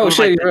 oh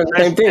shit, he's running the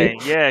same thing.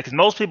 Yeah, because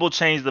most people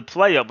change the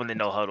play up when they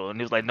no huddle, and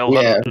he was no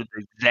huddle do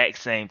the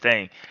exact same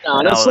thing.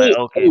 Honestly,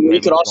 we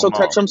could also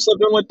catch them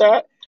slipping with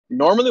that.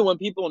 Normally, when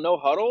people no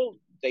huddle,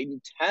 they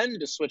tend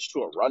to switch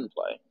to a run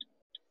play.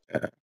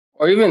 Yeah.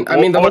 Or even,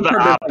 the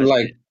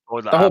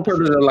whole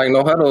purpose of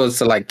no huddle is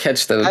to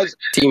catch the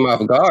team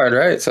off guard,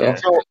 right? So.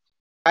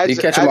 You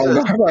catch him on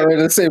guard by running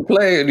the same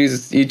play, and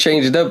you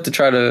changed it up to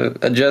try to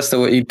adjust to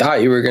what you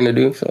thought you were going to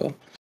do. So,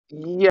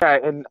 yeah,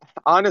 and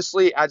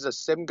honestly, as a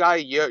sim guy,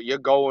 you're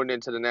going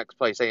into the next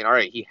play saying, "All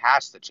right, he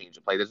has to change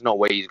the play. There's no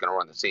way he's going to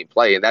run the same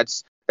play," and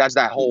that's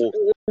that whole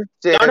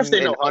sim Not if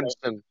they know and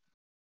unsim.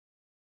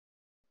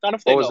 Not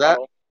if they know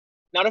huddle.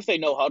 Not if they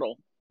know huddle.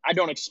 I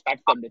don't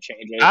expect them to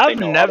change it. I've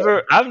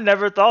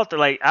never thought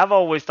that. I've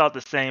always thought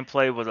the same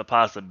play was a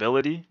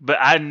possibility, but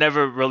I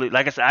never really,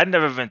 I said, I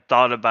never even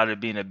thought about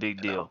it being a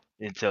big deal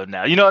until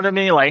now. You know what I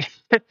mean?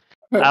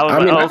 I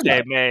was like,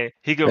 okay, man,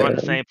 he could run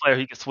the same play, or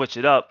he could switch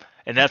it up.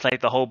 And that's like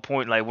the whole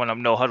point, like when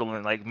I'm no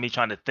huddling, like me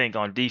trying to think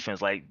on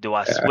defense, like do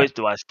I switch,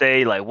 do I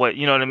stay, like what,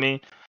 you know what I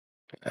mean?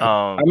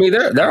 I mean,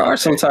 there are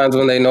some times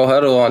when they no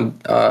huddle on,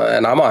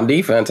 and I'm on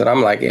defense, and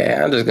I'm like,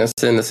 yeah, I'm just gonna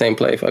sit in the same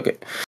play, fuck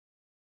it.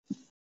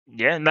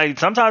 Yeah, like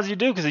sometimes you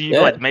do because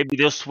you like maybe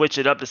they'll switch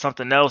it up to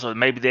something else, or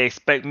maybe they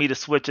expect me to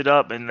switch it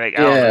up, and like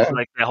I don't know, it's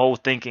like the whole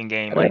thinking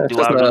game. Like,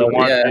 do I really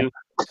want to do?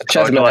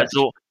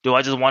 Or do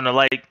I just want to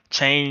like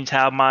change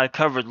how my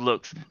coverage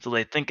looks so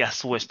they think I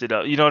switched it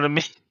up? You know what I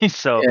mean?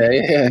 So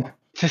yeah.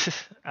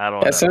 I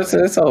don't know. So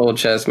it's a whole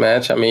chess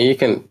match. I mean, you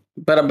can,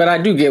 but I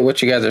do get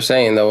what you guys are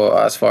saying though,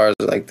 as far as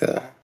like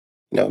the,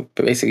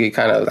 basically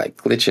kind of like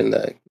glitching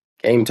the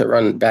game to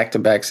run back to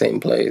back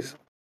same plays.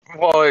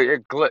 Well,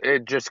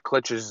 it just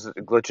glitches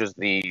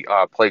the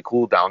play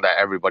cooldown that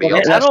everybody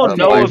else. I don't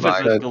know if it's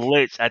a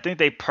glitch. I think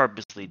they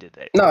purposely did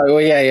that. No, well,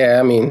 yeah.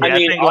 I mean,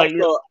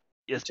 also,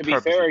 to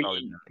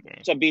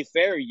be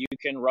fair, you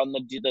can run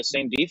the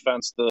same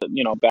defense,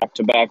 back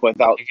to back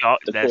without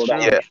the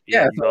cooldown.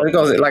 Yeah. So it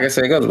goes, like I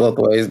said, it goes both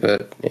ways.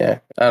 But yeah,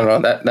 I don't know.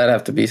 That'd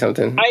have to be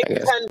something. I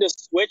tend to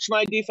switch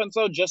my defense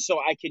though, just so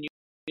I can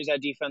use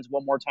that defense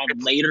one more time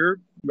later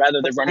rather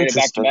than running it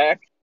back to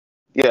back.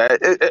 Yeah,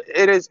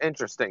 it is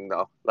interesting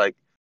though. Like,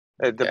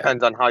 it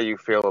depends on how you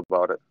feel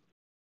about it.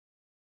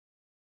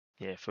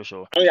 Yeah, for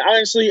sure. I mean,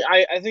 honestly,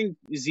 I think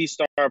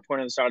Z-Star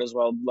pointed this out as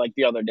well, like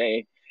the other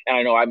day, and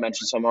I know I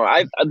mentioned some more.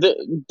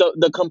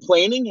 The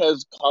complaining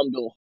has come to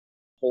a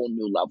whole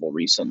new level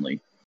recently.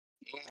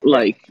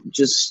 Like,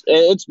 just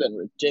it's been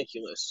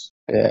ridiculous.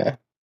 Yeah.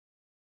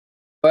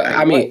 But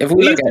I mean, if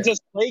we used to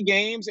just play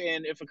games,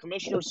 and if a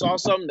commissioner saw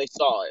something, they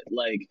saw it.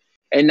 Like.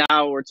 And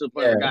now we're to the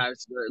point where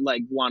guys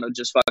like want to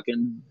just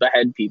fucking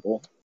behead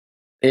people.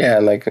 Yeah,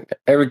 like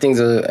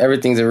everything's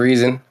a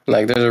reason.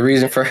 Like there's a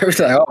reason for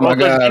everything. Oh my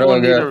god!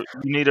 You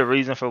need a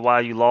reason for why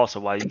you lost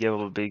or why you gave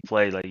up a big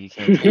play. Like you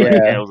can't say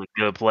it was a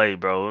good play,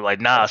 bro. Like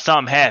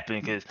something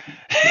happened because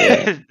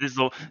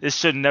this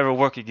should never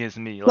work against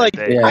me. Like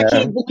that. I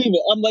can't believe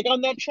it. I'm like on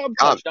that Chubb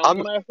touchdown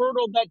when I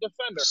hurdled that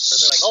defender.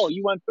 They're like, "Oh,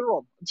 you went through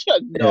him."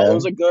 No, it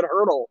was a good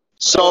hurdle.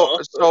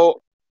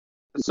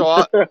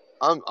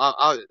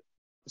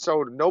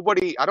 So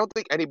nobody, I don't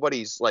think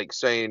anybody's like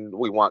saying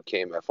we want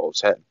KMFO's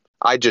head.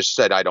 I just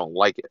said I don't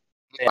like it.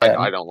 Yeah.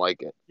 I don't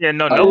like it. Yeah,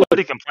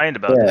 nobody complained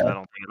about this. I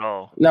don't think at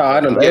all. No, I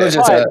don't. It was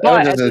just at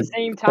the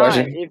same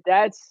time, if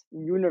that's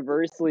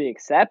universally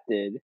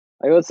accepted,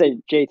 like let's say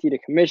JT, the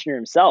commissioner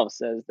himself,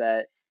 says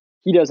that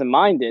he doesn't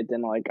mind it,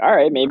 then like, all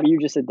right, maybe you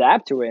just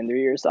adapt to it and do it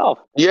yourself.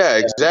 Yeah,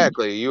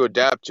 exactly. You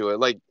adapt to it.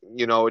 Like,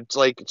 it's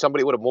like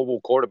somebody with a mobile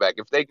quarterback.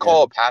 If they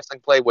call a passing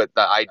play with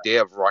the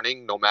idea of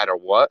running no matter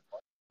what,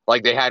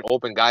 like they had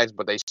open guys,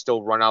 but they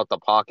still run out the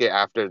pocket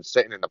after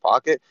sitting in the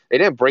pocket. They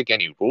didn't break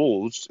any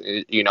rules.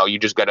 You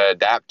just got to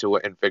adapt to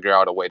it and figure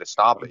out a way to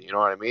stop it. You know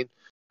what I mean?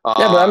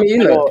 Yeah, but I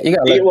mean,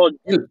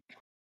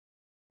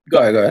 go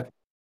ahead.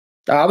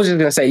 I was just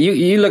gonna say,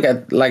 you look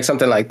at like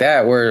something like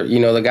that where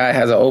the guy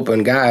has an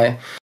open guy.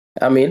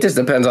 I mean, it just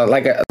depends on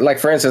like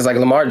for instance, like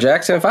Lamar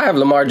Jackson. If I have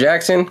Lamar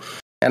Jackson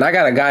and I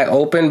got a guy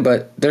open,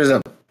 but there's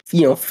a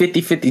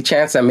 50-50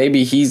 chance that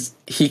maybe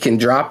he can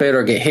drop it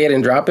or get hit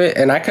and drop it,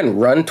 and I can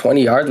run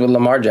 20 yards with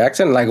Lamar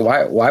Jackson. Like,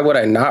 why would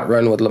I not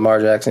run with Lamar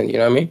Jackson? You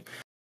know what I mean?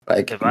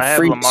 Like, if I have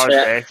Lamar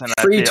Jackson,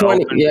 free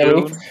 20.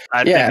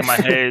 I think in my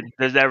head,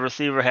 does that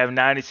receiver have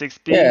 96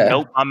 speed? Yeah.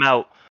 Nope, I'm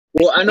out.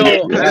 Well, I know.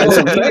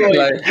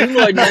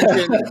 Eloy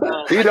mentioned.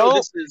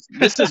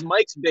 This is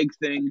Mike's big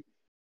thing.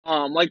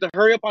 Like the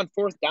hurry up on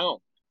fourth down.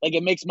 Like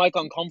it makes Mike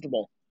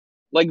uncomfortable.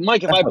 Like,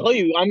 Mike, if I play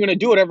you, I'm going to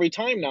do it every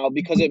time now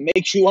because it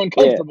makes you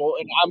uncomfortable,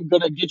 and I'm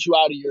going to get you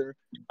out of your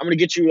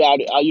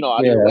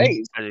your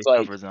ways. It's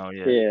like,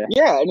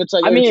 and it's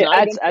like, I mean,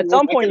 at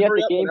some point you have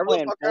to game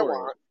plan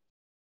for it.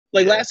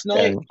 Like last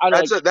night, I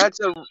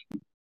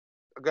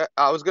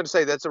was going to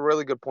say that's a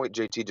really good point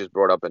JT just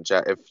brought up in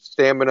chat. If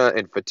stamina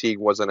and fatigue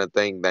wasn't a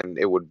thing, then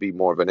it would be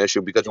more of an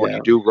issue because when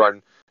you do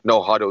run no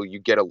huddle, you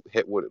get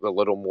hit with a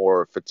little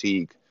more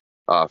fatigue.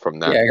 From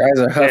that. Yeah, guys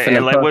are huffing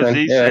and like what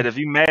Z said, if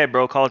you mad,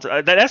 bro, call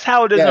it. That's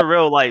how it is in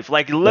real life.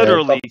 Like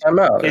literally, it's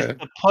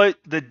to put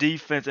the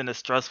defense in a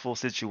stressful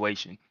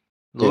situation.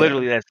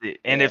 Literally, that's it.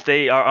 And if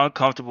they are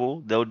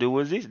uncomfortable, they'll do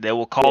what Z. They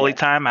will call a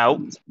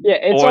timeout.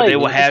 Or they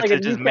will have to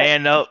just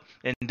man up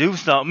and do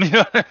something. You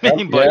know what I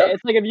mean? But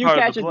it's like if you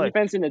catch a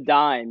defense in a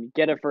dime,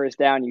 get a first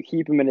down, you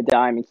keep them in a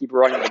dime and keep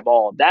running the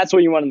ball. That's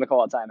what you want them to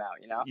call a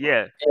timeout.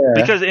 Yeah.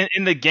 Because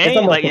in the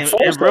game, like in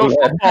real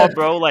football,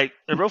 bro, like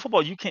in real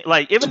football, you can't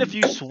even if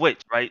you switch,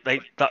 right?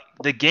 Like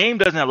the game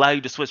doesn't allow you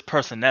to switch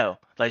personnel.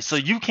 Like, so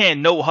you can't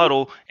no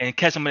huddle and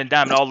catch them in a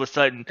dime, and all of a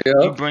sudden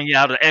you bring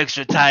out an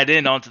extra tight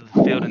end onto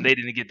the field, and they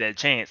didn't get that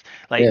chance.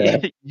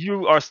 Like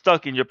you are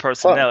stuck in your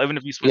personnel, even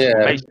if you switch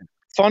formation.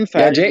 Fun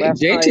fact: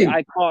 last night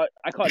I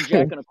caught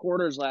Jack in the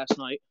quarters last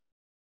night.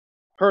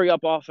 Hurry up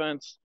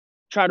offense.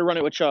 Try to run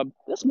it with Chubb.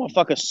 This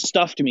motherfucker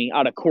stuffed me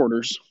out of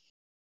quarters.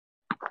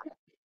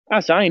 I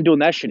said I ain't doing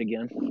that shit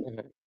again.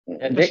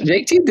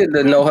 JT did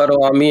the no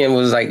huddle on me and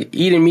was like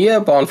eating me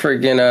up on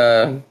freaking.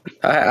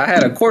 I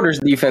had a quarters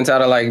defense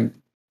out of like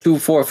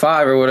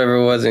 2-4-5 or whatever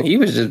it was, and he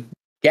was just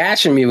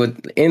gashing me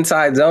with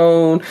inside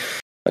zone.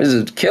 It was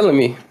just killing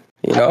me.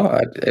 You know,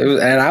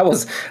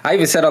 I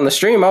even said on the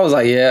stream, I was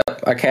like, yeah,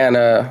 I can't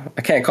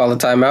call a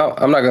timeout.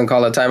 I'm not gonna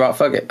call a timeout.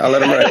 Fuck it, I'll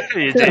let him run.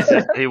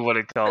 He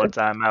wouldn't call a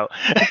timeout.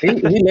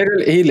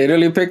 he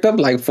literally picked up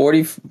like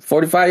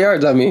 45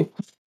 yards on me.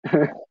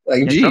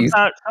 Like, geez.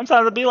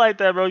 Sometimes it be like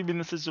that, bro. You be in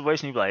the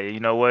situation, you be like, you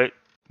know what?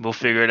 We'll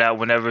figure it out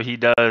whenever he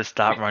does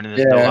stop running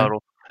this no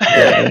huddle.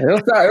 Yeah,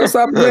 he'll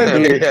stop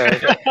eventually.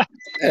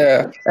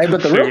 Yeah. Hey,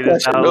 but the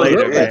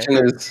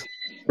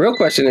real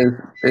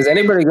question is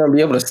anybody going to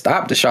be able to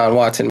stop Deshaun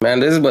Watson, man?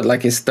 This is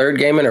like his third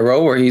game in a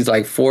row where he's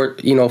like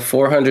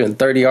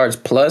 430 yards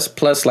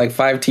plus like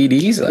 5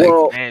 TDs. Like,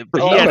 well, man,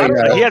 but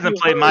he hasn't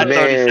played my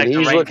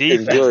 32nd ranked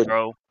defense, good.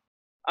 Bro.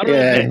 I don't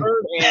know if you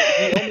heard,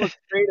 and he almost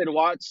traded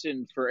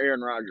Watson for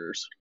Aaron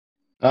Rodgers.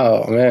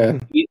 Oh,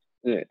 man. He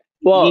said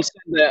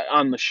that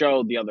on the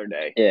show the other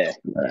day. Yeah.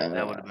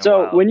 That would have been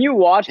so wild. when you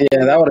watch,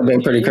 that would have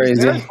been pretty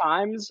crazy. There are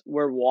times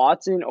where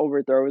Watson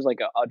overthrows like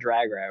a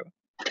drag route,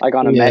 like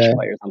on a mesh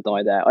play or something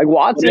like that. Like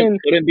Watson,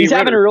 he's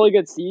having a really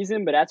good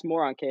season, but that's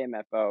more on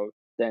KMFO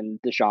than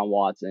Deshaun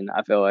Watson.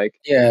 I feel like,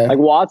 like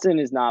Watson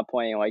is not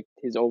playing like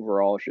his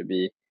overall should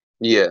be.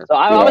 Yeah. So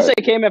I would say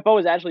KMFO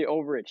is actually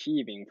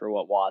overachieving for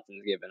what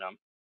Watson's giving him.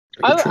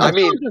 I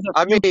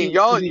mean,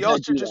 y'all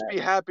should just be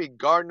happy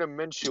Gardner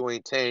Minshew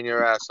ain't tearing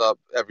your ass up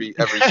every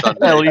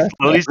Sunday. at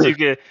least you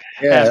can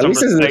have some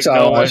respect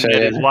knowing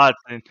that it's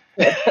Watson.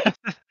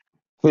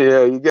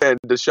 Yeah, you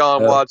get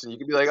Deshaun Watson. You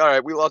can be like, all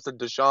right, we lost to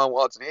Deshaun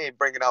Watson. He ain't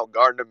bringing out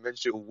Gardner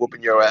Minshew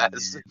whooping your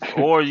ass.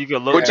 Or you can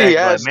look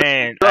back like,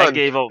 man, I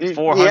gave up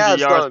 400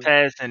 yards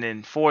passing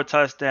and 4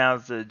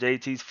 touchdowns to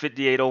JT's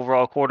 58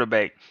 overall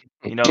quarterback.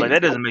 You know, like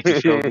that doesn't make you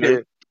feel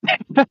good.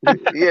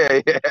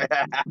 Yeah.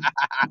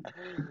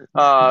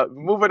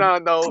 Moving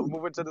on though,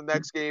 moving to the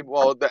next game.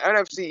 Well, the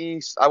NFC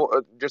East.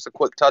 Just a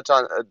quick touch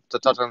on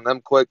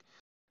them. Quick,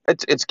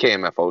 it's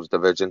KMFO's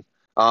division.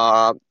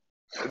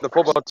 The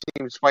football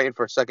team's fighting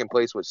for second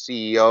place with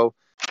CEO,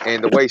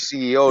 and the way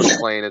CEO is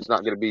playing, it's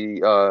not going to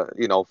be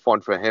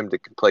fun for him to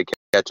play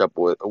catch up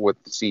with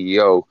the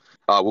CEO.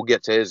 We'll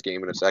get to his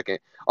game in a second.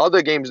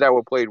 Other games that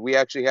were played, we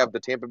actually have the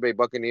Tampa Bay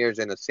Buccaneers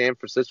and the San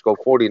Francisco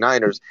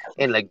 49ers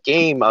in the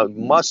game, a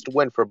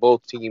must-win for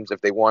both teams if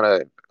they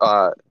want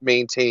to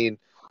maintain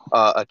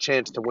a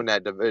chance to win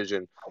that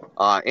division.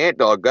 Ant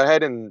Dog, go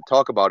ahead and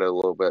talk about it a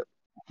little bit.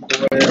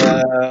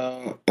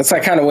 It's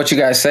like kind of what you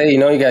guys say. You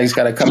know, you guys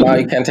got to come out.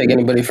 You can't take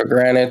anybody for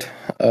granted.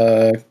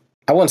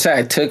 I wouldn't say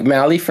I took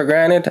Mally for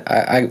granted.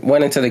 I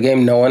went into the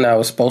game knowing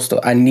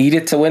I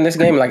needed to win this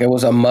game. Like it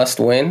was a must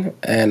win,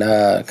 and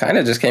kind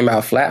of just came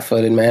out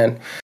flat-footed, man.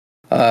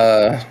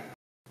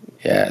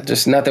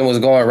 Just nothing was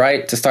going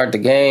right to start the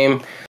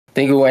game. I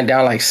think we went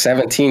down like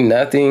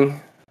 17-0.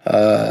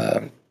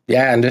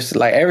 And just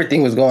like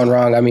everything was going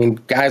wrong. I mean,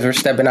 guys were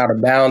stepping out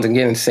of bounds and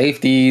getting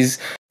safeties.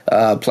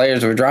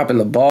 Players were dropping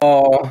the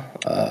ball.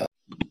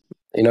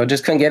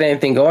 Just couldn't get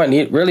anything going.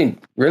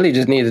 Really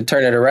just needed to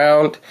turn it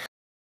around.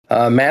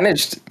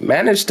 Managed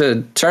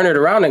to turn it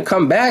around and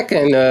come back,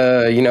 and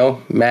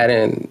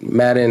Madden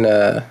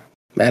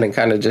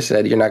kind of just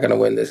said you're not going to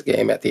win this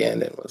game at the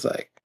end, and was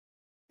like,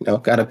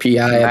 got a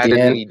PI at the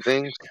end.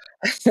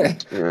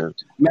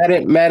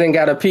 Madden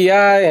got a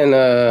PI, and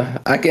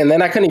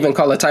then I couldn't even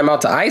call a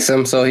timeout to ice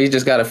him, so he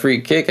just got a free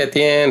kick at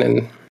the end,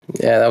 and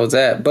that was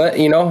that. But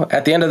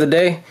at the end of the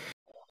day,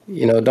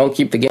 don't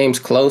keep the games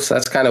close.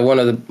 That's kind of one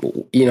of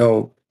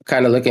the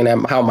kind of looking at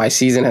how my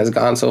season has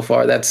gone so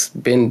far, that's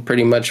been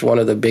pretty much one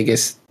of the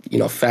biggest,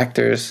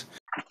 factors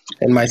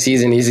in my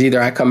season is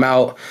either I come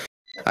out,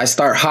 I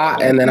start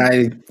hot, and then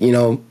I,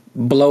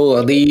 blow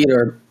a lead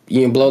or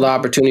blow the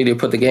opportunity to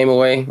put the game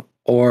away,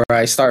 or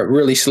I start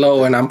really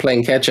slow and I'm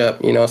playing catch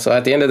up, So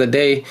at the end of the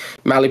day,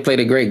 Mally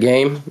played a great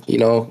game,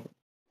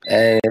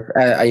 and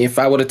if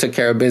I would have took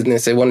care of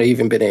business, it wouldn't have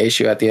even been an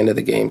issue at the end of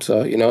the game.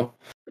 So, at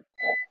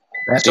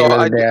the end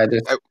of the day,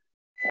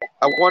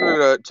 I wanted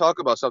to talk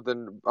about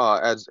something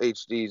as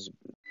HD's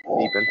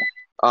beeping.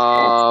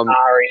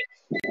 Sorry.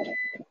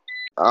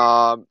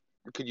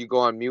 Could you go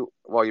on mute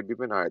while you're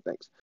beeping? All right,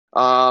 thanks.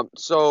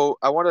 So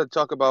I wanted to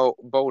talk about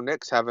Bo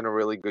Nix having a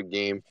really good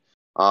game.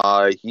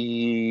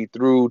 He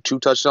threw 2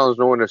 touchdowns,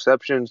 no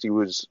interceptions. He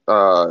was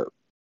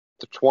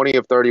 20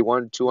 of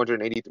 31,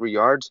 283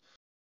 yards.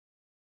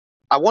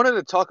 I wanted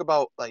to talk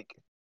about,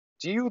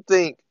 do you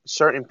think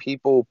certain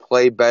people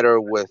play better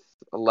with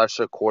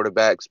lesser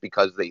quarterbacks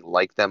because they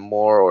like them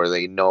more, or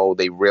they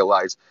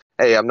realize,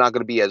 hey, I'm not going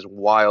to be as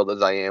wild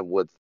as I am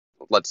with,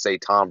 let's say,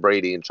 Tom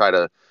Brady and try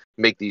to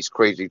make these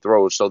crazy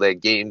throws, so their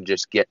game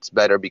just gets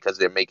better because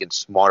they're making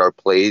smarter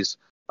plays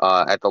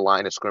at the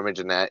line of scrimmage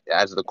and that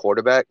as the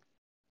quarterback?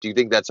 Do you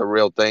think that's a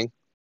real thing?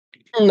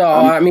 No,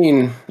 I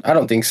mean, I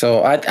don't think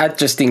so. I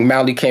just think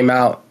Mally came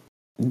out.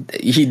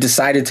 He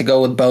decided to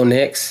go with Bo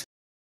Nix,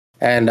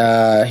 and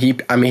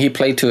he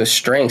played to his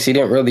strengths. He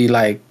didn't really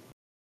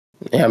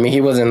Yeah, I mean,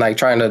 he wasn't like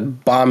trying to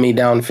bomb me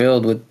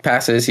downfield with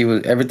passes.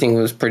 Everything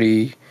was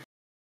pretty,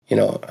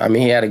 I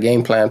mean, he had a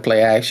game plan,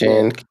 play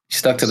action,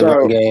 stuck to the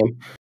run game.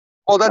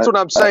 Well, that's what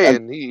I'm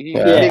saying. He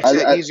makes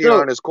it easier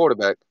on his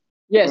quarterback.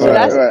 Yeah, so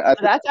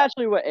that's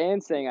actually what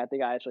Ann's saying. I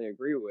think I actually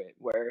agree with,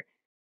 where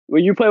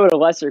when you play with a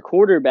lesser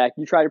quarterback,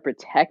 you try to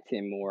protect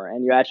him more,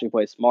 and you actually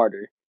play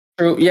smarter.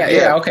 True.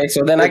 Yeah. Okay.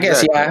 So then I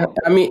guess,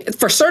 I mean,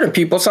 for certain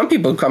people, some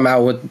people come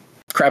out with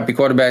crappy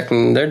quarterback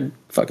and they're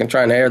fucking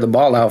trying to air the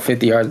ball out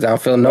 50 yards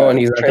downfield, knowing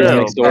he's not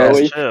going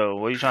to chill.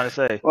 What are you trying to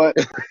say? Well,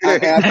 I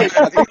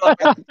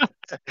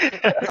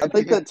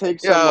think that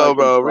takes some.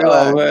 Bro,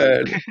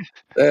 relax.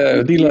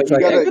 Oh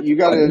man, you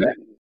gotta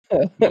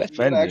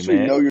actually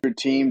know your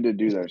team to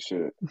do that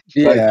shit.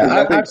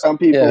 Yeah, I think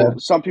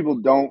some people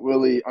don't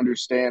really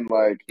understand.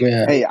 Like,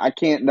 hey, I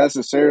can't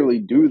necessarily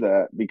do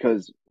that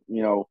because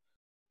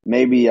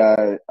maybe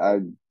I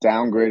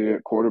downgraded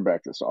at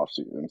quarterback this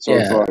offseason. So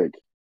it's like,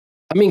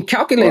 I mean,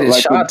 calculated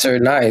shots are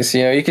nice.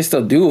 You can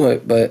still do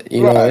it, but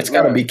it's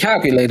got to be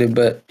calculated.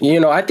 But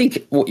I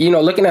think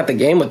looking at the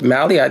game with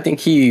Mally, I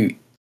think he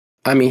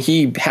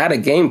had a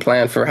game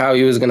plan for how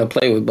he was going to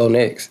play with Bo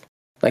Nix.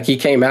 Like, he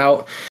came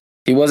out,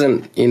 he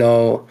wasn't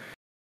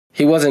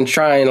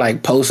trying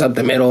like post up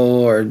the middle,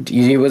 or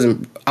he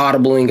wasn't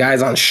audibling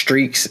guys on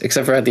streaks,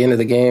 except for at the end of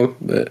the game.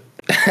 But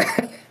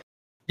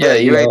yeah,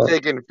 you ain't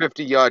taking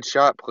 50-yard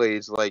shot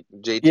plays like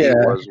JT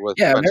was with.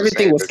 Yeah,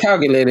 everything was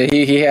calculated.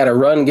 He had a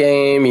run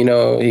game.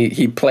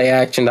 He play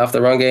action off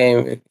the run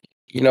game.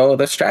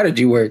 The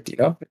strategy worked.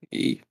 And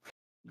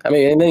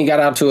then he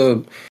got out to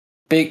a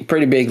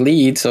pretty big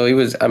lead. So he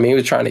was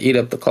trying to eat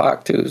up the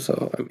clock too.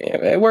 So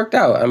it worked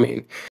out.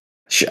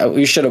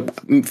 We should have.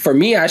 For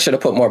me, I should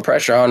have put more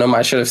pressure on him.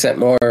 I should have sent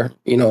more. I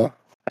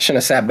shouldn't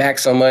have sat back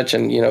so much,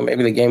 and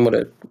maybe the game would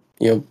have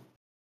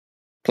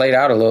played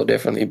out a little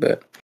differently.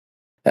 But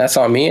that's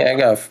on me. I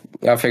got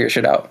to figure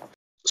shit out.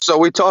 So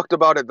we talked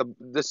about it.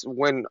 This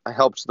win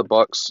helps the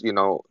Bucks,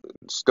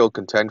 still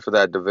contend for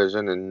that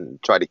division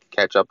and try to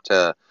catch up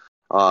to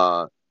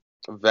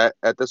Vet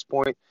at this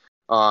point.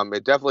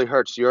 It definitely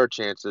hurts your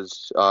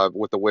chances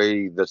with the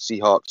way the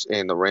Seahawks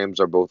and the Rams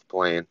are both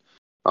playing.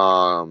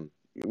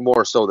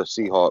 More so the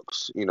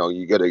Seahawks.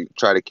 You got to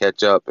try to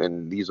catch up,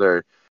 and these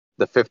are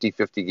the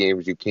 50-50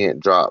 games you can't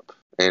drop.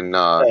 And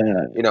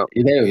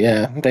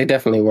they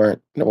definitely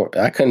weren't.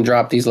 I couldn't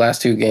drop these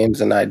last two games,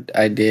 and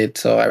I did.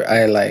 So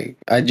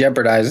I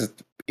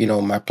jeopardized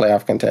my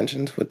playoff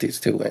contentions with these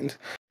two wins.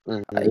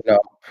 Mm-hmm. Kind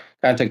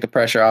of took the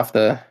pressure off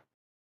the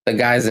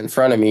guys in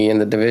front of me in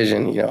the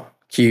division.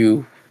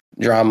 Q,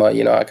 Drama.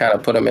 I kind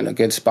of put them in a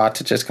good spot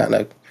to just kind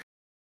of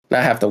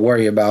not have to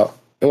worry about.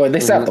 Well,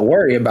 they still have to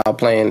worry about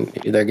playing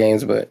their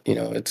games, but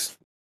it's.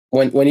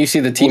 When you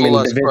see the team in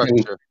the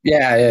division,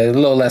 a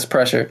little less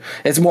pressure.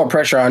 It's more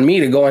pressure on me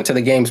to go into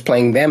the games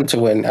playing them to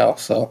win now.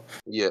 So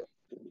it's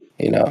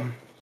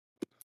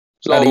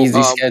not an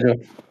easy schedule.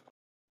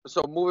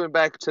 So moving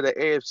back to the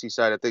AFC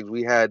side of things,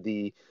 we had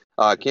the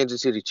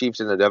Kansas City Chiefs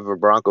and the Denver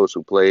Broncos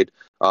who played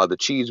the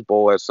Cheese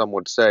Bowl, as some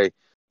would say.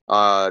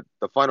 The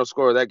final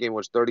score of that game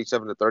was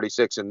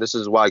 37-36, and this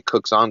is why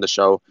Cook's on the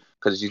show,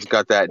 because he's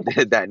got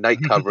that night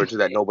coverage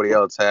that nobody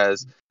else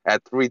has.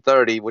 At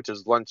 3:30, which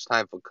is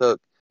lunchtime for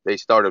Cook, they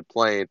started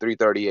playing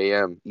 3:30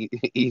 a.m.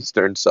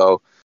 Eastern,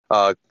 so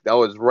that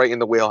was right in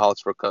the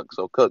wheelhouse for Cook.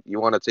 So, Cook, you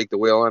want to take the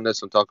wheel on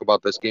this and talk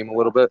about this game a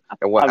little bit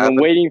and what happened? I've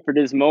been waiting for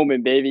this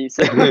moment, baby.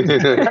 So, this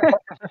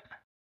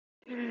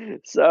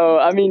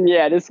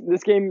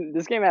game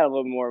had a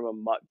little more of a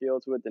mutt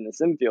feel to it than a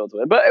sim feel to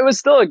it, but it was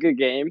still a good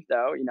game,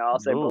 though. I'll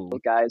say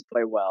both guys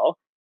play well,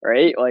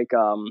 right? Like,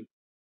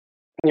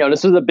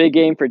 this was a big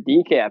game for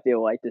DK. I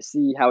feel like, to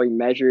see how he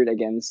measured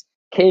against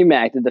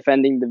K-Mac, the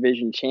defending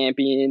division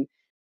champion,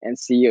 and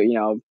see,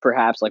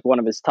 perhaps like one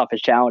of his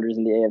toughest challengers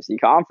in the AFC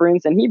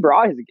conference. And he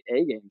brought his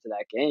A game to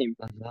that game.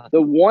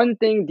 The one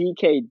thing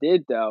DK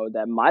did, though,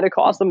 that might have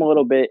cost him a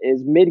little bit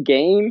is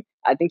mid-game,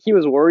 I think he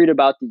was worried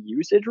about the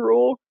usage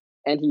rule,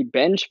 and he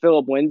benched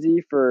Philip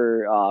Lindsay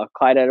for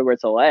Clyde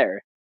Edwards-Helaire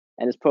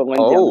and just put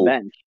Lindsay on the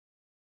bench.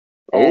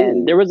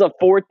 And there was a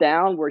fourth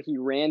down where he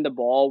ran the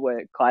ball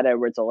with Clyde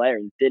Edwards-Helaire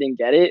and didn't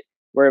get it,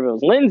 where if it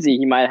was Lindsay,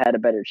 he might have had a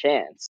better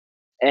chance.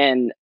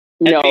 And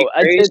it'd be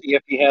crazy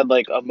if he had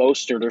like a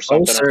Mostert or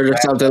something.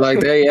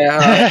 Like that,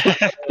 yeah.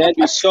 That'd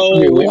be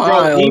so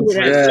wild.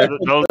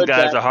 Those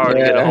guys are hard to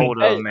get a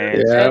hold of,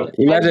 man. Yeah.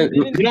 Imagine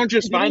you don't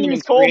just find them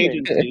in free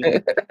agency.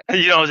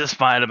 You don't just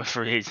find them in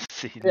free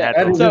agency.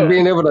 Imagine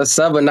being able to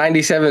sub a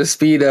 97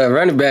 speed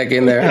running back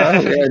in there,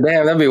 huh? Yeah,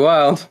 damn, that'd be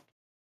wild.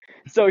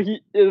 So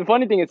the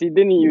funny thing is he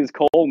didn't use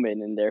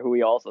Coleman in there, who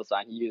he also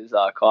signed. He used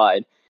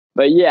Clyde.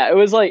 But yeah, it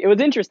was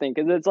interesting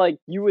because it's like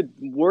you would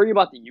worry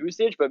about the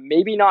usage, but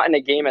maybe not in a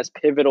game as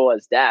pivotal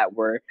as that,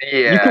 where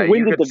you could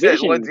win the division.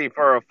 Sit Lindsay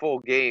for a full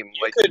game.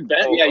 You could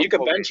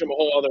bench him a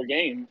whole other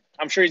game.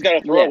 I'm sure he's got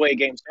a throwaway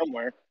game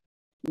somewhere.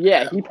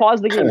 Yeah, he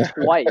paused the game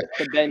twice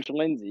to bench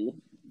Lindsay.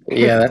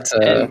 Yeah, that's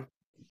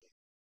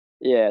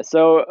yeah,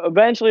 so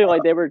eventually,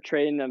 like, they were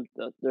trading them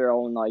their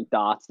own like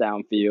dots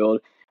downfield.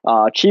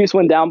 Chiefs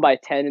went down by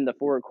 10 in the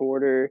fourth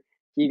quarter.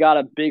 he got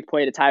a big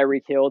play to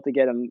Tyreek Hill to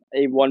get him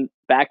a one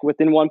back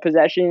within one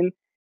possession,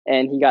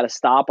 and he got a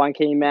stop on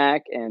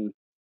K-Mac. And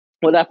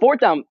well, that fourth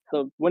down,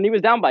 when he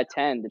was down by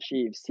 10, the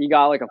Chiefs, he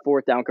got like a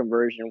fourth down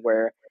conversion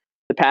where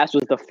the pass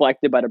was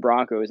deflected by the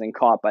Broncos and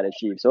caught by the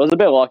Chiefs. So it was a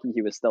bit lucky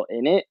he was still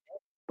in it,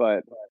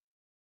 but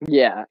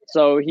yeah.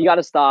 So he got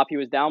a stop. He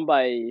was down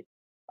by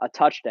a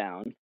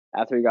touchdown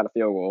after he got a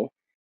field goal.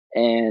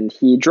 And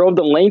he drove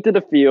the length of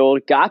the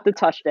field, got the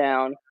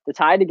touchdown to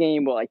tie the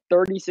game with like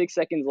 36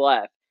 seconds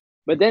left.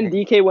 But then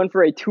DK went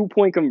for a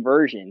 2-point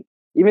conversion.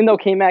 Even though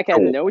K-Mac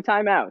had no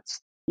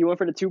timeouts, he went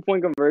for the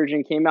 2-point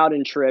conversion, came out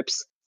in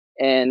trips.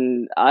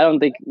 And I don't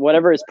think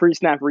whatever his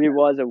pre-snap read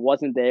was, it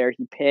wasn't there.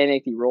 He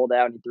panicked, he rolled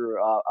out, and he threw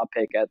a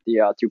pick at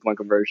the 2-point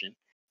conversion.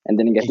 And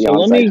didn't get the onside kick.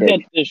 Let me kick.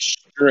 get this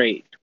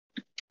straight.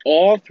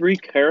 All 3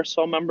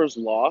 carousel members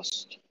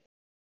lost?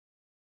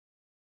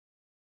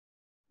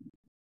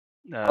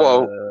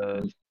 Well,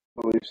 I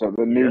believe so.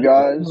 The new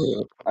guys,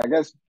 I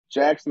guess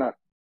Jack's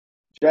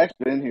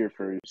been here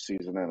for a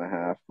season and a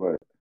half, but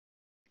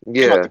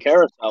the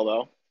carousel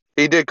though.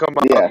 He did come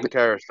out the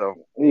carousel.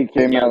 He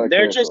came out of the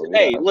they're carousel. just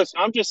hey, listen,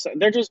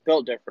 they're just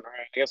built different, all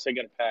right? I guess they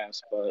get a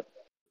pass, but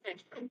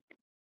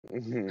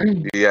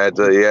You had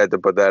to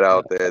put that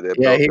out there.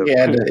 He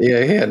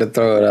had to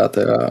throw it out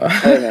there.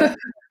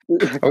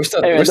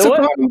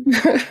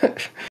 The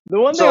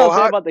one thing I'll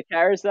say about the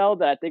carousel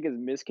that I think is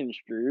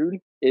misconstrued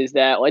is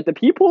that like the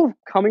people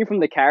coming from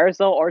the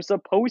carousel are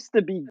supposed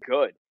to be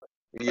good.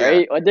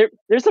 Right? Like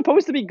they're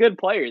supposed to be good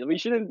players. We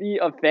shouldn't be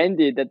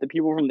offended that the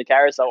people from the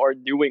carousel are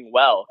doing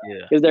well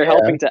because they're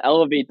helping to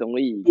elevate the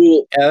league.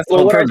 That's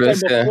on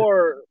purpose. I said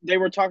before, they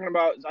were talking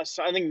about. I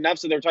think Neff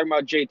said they were talking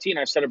about JT, and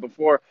I've said it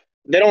before.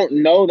 They don't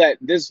know that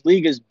this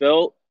league is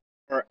built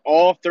for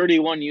all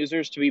 31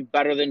 users to be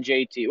better than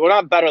JT. Well,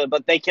 not better,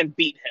 but they can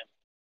beat him.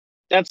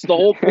 That's the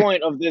whole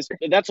point of this.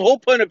 That's the whole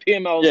point of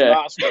PML's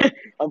roster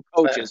of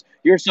coaches.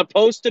 You're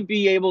supposed to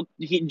be able.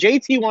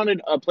 JT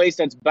wanted a place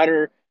that's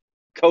better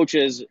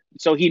coaches,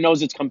 so he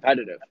knows it's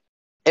competitive.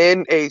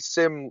 In a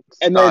sim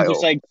style. And they're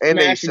just like in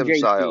a smashing sim JT.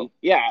 style.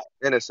 Yeah.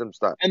 In a sim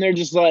style. And they're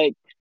just like,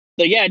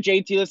 yeah,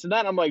 JT, this and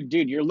that. I'm like,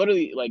 dude, you're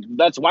literally like,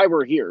 that's why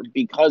we're here,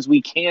 because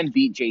we can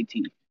beat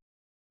JT.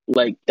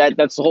 Like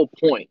that's the whole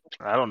point.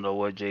 I don't know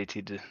what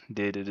JT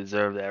did to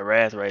deserve that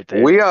wrath right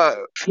there. We are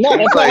no,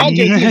 that's not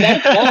JT.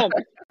 That's them.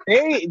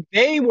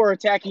 They were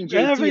attacking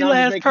JT. Every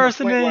last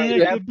person in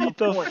here could beat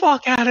the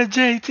fuck out of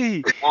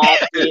JT.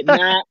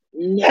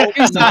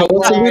 He's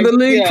supposed to be the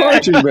league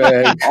punching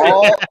bag.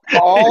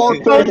 All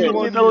supposed to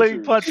be the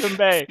league punching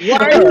bag. Why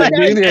are you guys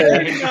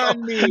turning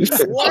on me?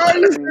 Why are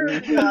you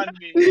turning on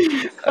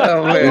me?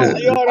 Oh man,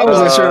 I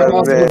wasn't sure if I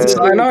was supposed to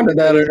sign on to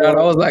that or not.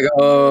 I was like,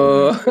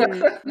 oh.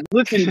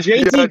 Listen,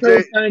 JT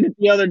co-signed it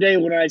the other day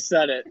when I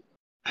said it.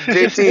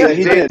 JT,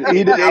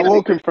 he did. I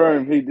will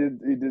confirm. He did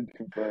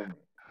confirm.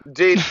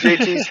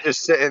 JT's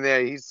just sitting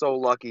there. He's so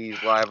lucky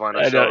he's live on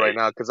a show right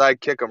now because I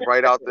kick him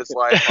right out this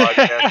live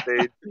podcast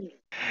stage.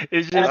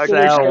 It's just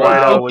sound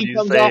right out when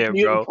you say it,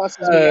 bro.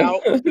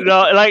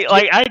 No,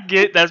 like I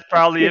get that's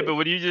probably it, but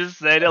when you just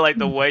said it, like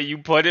the way you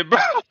put it,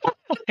 bro.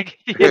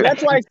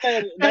 That's why I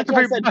said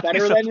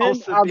better than him. I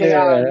was like,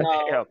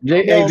 no.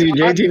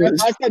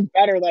 JT I said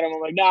better than him. I'm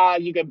like, nah,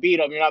 you can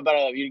beat him. You're not better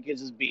than him. You can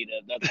just beat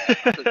him.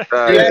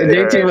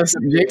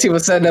 JT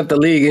was setting up the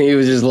league, and he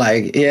was just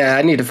like, yeah,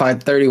 I need to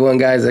find 31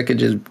 guys that could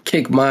just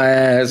kick my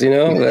ass, you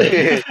know?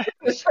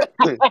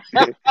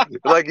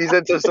 Like he's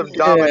into some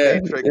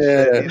dominatrix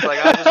shit. He's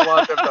like, I just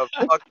want them to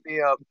fuck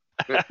me up.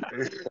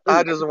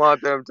 I just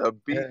want them to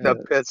beat the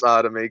piss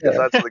out of me because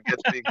that's what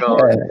gets me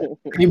going.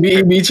 He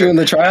beat you in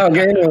the trial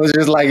game. It was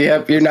just like,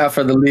 yep, you're not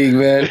for the league,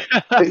 man.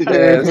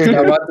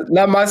 It's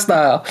not my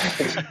style.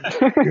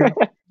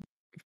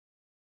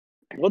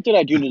 What did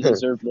I do to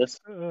deserve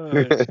this?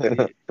 Moving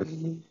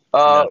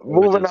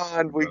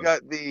on, we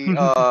got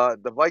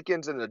the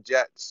Vikings and the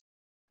Jets.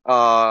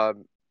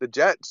 The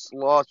Jets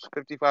lost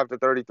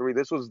 55-33.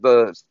 This was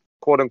the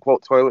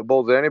quote-unquote toilet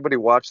bowl. Did anybody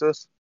watch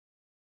this?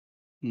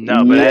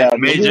 No, but it had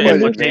major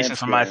implications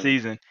for my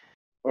season.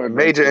 Or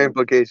major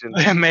implications.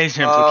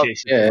 Major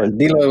implications. Yeah,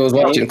 D'Lo was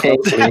watching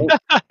closely.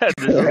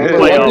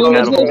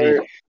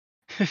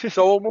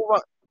 So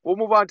we'll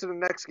move on to the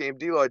next game.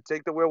 D'Lo,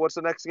 take the wheel. What's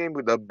the next game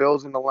with the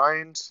Bills and the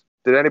Lions?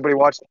 Did anybody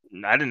watch?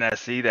 I did not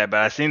see that, but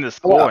I seen the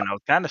score and I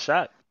was kind of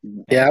shocked.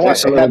 Yeah, I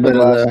watched a little bit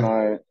of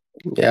the.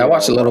 Yeah, I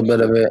watched a little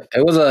bit of it.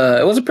 It was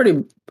a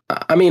pretty.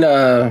 I mean,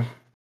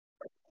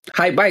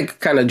 Hype Bike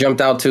kind of jumped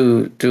out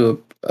to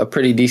a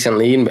pretty decent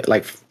lead.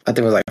 Like I think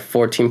it was like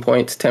 14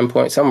 points, 10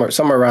 points,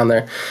 somewhere around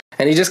there.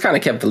 And he just kind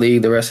of kept the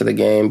lead the rest of the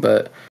game.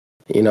 But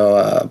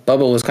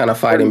Bubba was kind of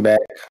fighting back.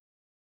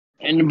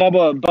 And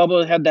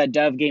Bubba had that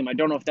dev game. I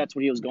don't know if that's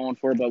what he was going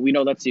for, but we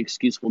know that's the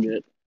excuse we'll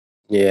get.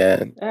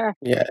 Yeah.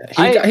 He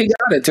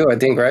got it too, I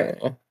think, right?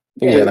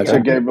 Yeah, to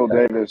Gabriel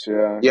Davis,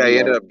 yeah. Yeah, he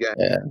ended up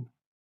getting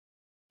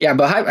Yeah,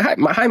 but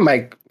High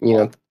Mike,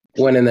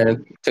 went in there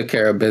and took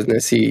care of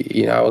business. He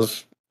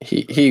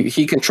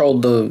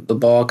controlled the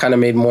ball, kind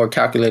of made more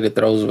calculated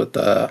throws with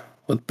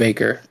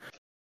Baker.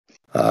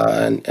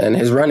 And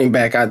his running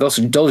back, those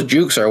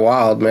jukes are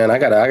wild, man. I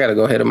gotta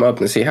go hit him up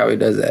and see how he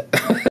does that.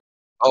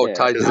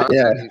 Ty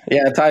Johnson.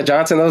 Yeah, Ty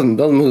Johnson.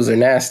 Those moves are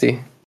nasty.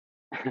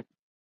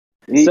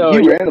 He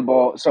ran the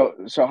ball. So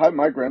Hype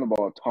Mike ran the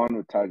ball a ton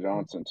with Ty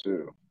Johnson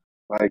too.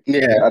 Like,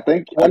 I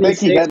think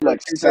he had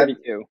like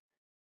 32.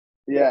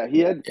 Yeah, he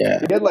had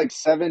like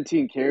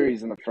 17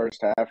 carries in the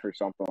first half or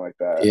something like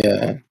that.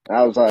 Yeah,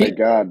 I was like,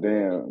 God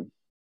damn.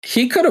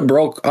 He could have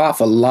broke off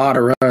a lot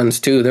of runs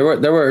too. There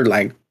were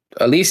like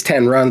at least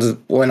 10 runs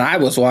when I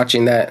was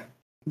watching that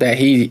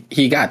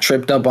he got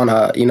tripped up on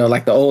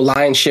like the old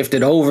line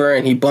shifted over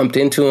and he bumped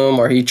into him,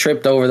 or he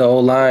tripped over the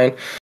old line.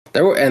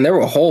 There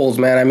were holes,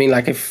 man. I mean,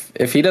 like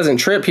if he doesn't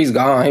trip, he's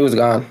gone. He was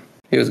gone.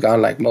 He was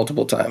gone like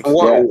multiple times.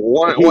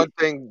 One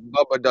thing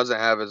Bubba doesn't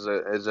have is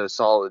a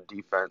solid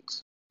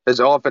defense. His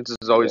offense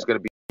is always going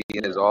to be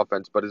in his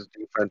offense, but his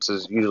defense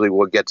is usually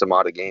what gets him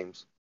out of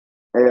games.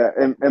 Yeah,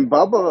 and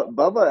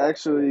Bubba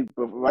actually,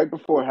 right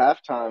before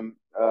halftime,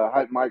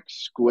 Hype Mike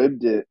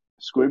squib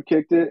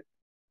kicked it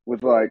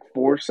with like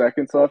 4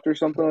 seconds left or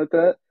something like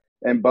that,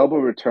 and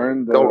Bubba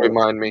returned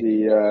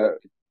the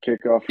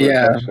kickoff for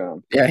a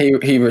touchdown. Yeah,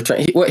 he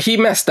returned. He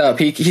messed up.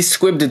 He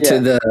squibbed it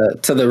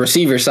to the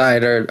receiver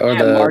side or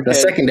the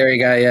secondary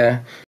guy.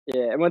 Yeah.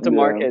 Yeah, it went to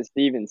Marquez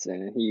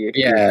Stevenson, and he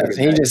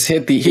just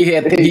hit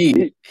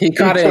he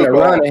caught it in the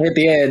run and hit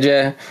the edge.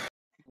 Yeah.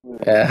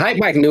 Hype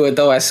Mike knew it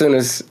though. As soon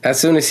as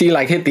he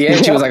like hit the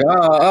edge, he was like,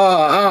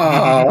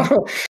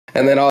 oh,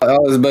 and then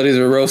all his buddies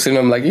were roasting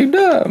him like, you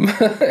dumb,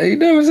 you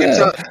dumb as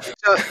hell.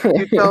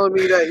 You telling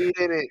me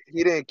that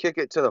he didn't kick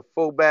it to the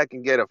fullback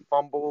and get a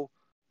fumble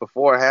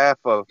before half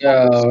of?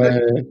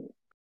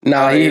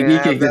 No, he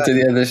kicked it to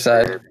the other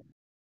side.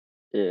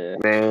 Yeah,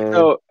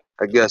 man.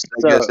 I guess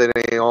it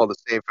ain't all the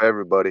same for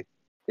everybody.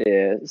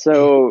 Yeah,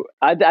 so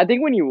I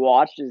think when you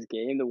watch this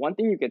game, the one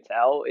thing you could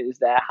tell is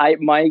that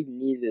Hype Mike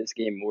needed this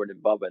game more than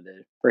Bubba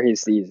did for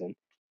his season.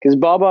 Because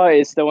Bubba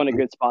is still in a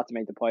good spot to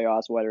make the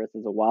playoffs, whether it's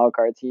as a wild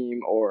card team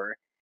or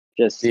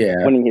just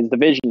winning his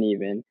division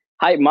even.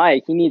 Hype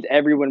Mike, he needs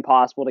every win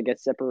possible to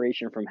get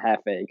separation from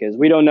Hefe, because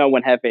we don't know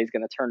when Hefe is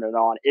going to turn it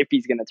on, if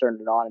he's going to turn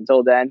it on.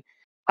 Until then,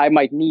 Hype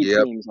Mike needs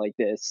games like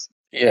this.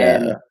 Yeah.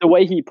 And the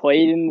way he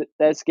played in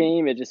this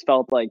game, it just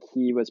felt like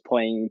he was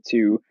playing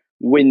to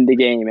win the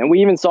game. And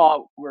we even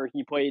saw where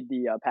he played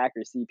the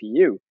Packers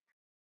CPU.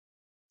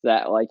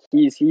 That like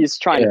he's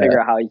trying to figure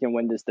out how he can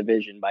win this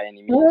division by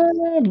any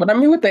means. But I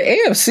mean, with the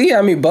AFC,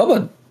 I mean,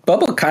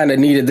 Bubba kind of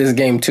needed this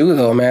game too,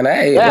 though, man.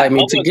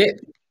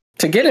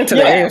 To get into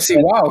the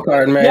AFC wild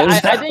card, man. Yeah,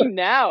 I think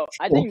now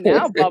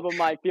Bubba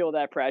might feel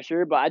that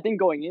pressure, but I think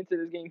going into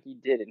this game he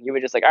didn't. He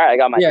was just like, all right, I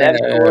got my depth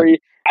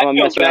story. I'm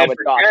gonna mess around with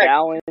Josh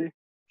Allen.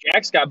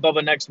 Jack's got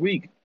Bubba next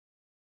week.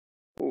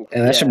 And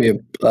that should be a.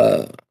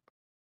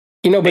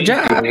 But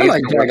I feel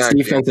like Jack's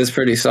defense is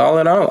pretty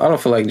solid. I don't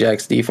feel like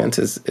Jack's defense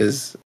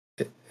is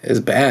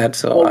bad.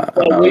 So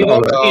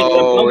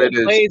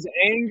Bubba plays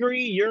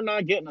angry. You're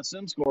not getting a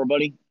sim score,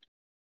 buddy.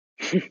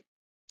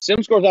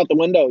 Sim score's out the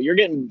window. You're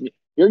getting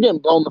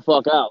blown the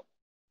fuck out.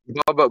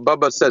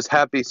 Bubba says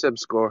happy sim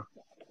score.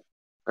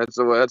 That's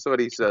what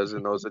he says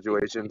in those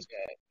situations.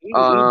 He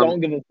don't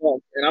give a fuck,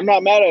 and I'm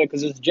not mad at it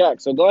because it's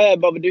Jack. So go ahead,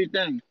 Bubba, do your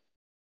thing.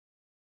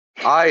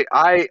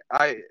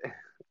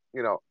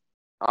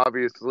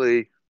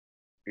 Obviously,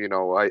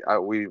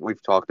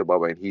 we've talked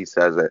about it, and he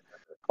says it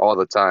all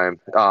the time.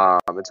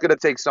 It's gonna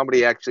take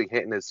somebody actually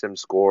hitting his sim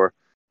score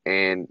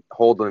and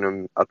holding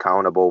him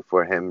accountable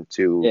for him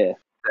to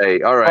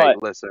say, all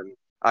right, listen,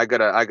 I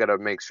gotta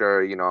make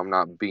sure I'm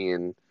not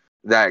being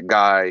that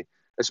guy.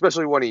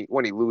 Especially when he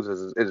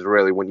loses is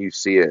really when you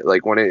see it.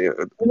 Like when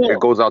it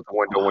goes out the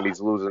window when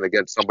he's losing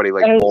against somebody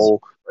like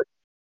Bull.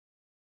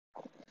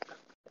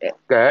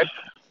 Go ahead.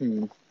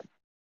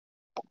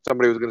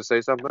 Somebody was going to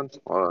say something?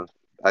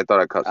 I thought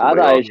I cut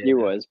somebody off. I thought HD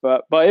was,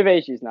 but if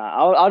HD's not,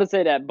 I'll just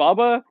say that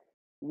Bubba,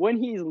 when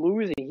he's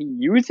losing, he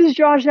uses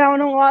Josh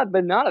Allen a lot,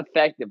 but not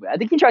effectively. I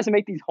think he tries to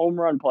make these home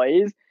run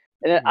plays.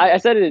 And I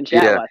said it in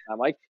chat last time.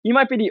 Like, he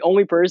might be the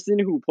only person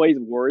who plays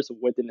worse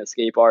with an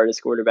escape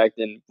artist quarterback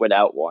than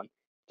without one.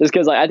 Just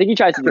because, I think he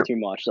tries to do too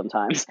much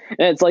sometimes,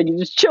 and it's like,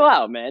 just chill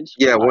out, man.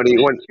 You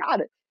don't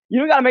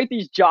gotta make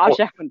these Josh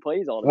Allen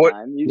plays all the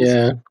time.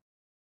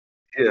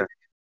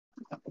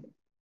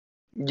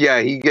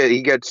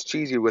 He gets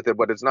cheesy with it,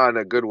 but it's not in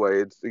a good way.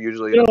 It's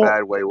usually in a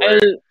bad way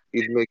where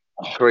he's making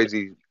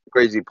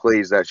crazy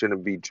plays that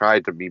shouldn't be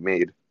tried to be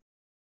made.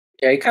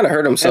 Yeah, he kind of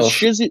hurt himself as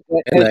shitty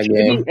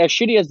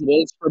as it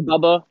is for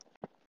Bubba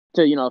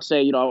to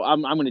say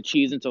I'm going to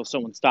cheese until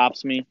someone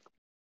stops me.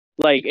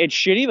 Like, it's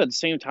shitty, but at the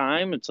same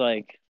time, it's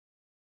like,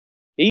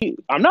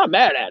 I'm not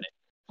mad at it.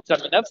 So,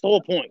 that's the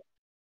whole point.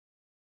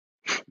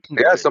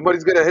 Yeah,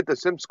 somebody's going to hit the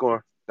sim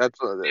score. That's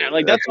the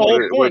whole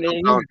point. And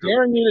he's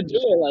daring you to do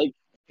it. Like,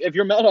 if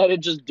you're mad at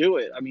it, just do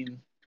it. I mean.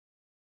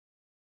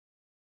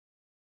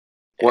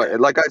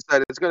 Like I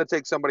said, it's going to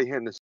take somebody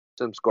hitting the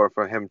sim score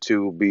for him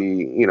to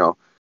be,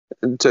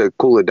 to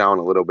cool it down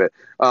a little bit.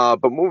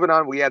 But moving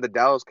on, we had the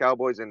Dallas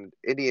Cowboys and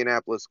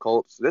Indianapolis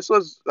Colts. This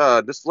looks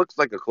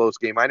like a close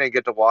game. I didn't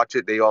get to watch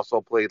it. They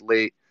also played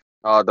late.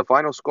 The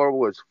final score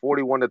was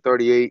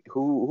 41-38.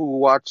 Who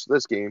watched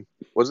this game?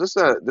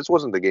 This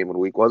wasn't the game of the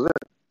week, was it?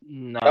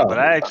 No, but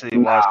I actually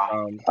watched.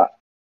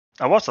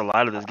 I watched a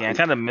lot of this game. I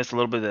kind of missed a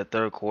little bit of that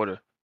third quarter.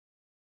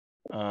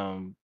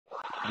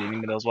 Did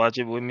anyone else watch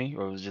it with me,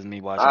 or was it just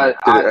me watching it?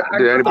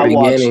 Did anybody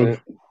watch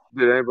it?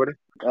 Did anybody?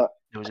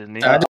 It was just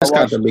me. I just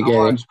got the beginning.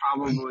 I watched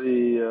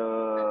probably.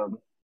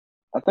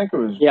 I think it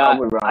was Yeah,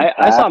 probably around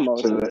I saw half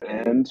most to of the it.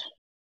 end.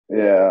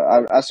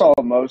 Yeah, I saw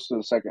most of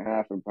the second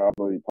half and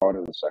probably part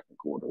of the second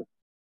quarter.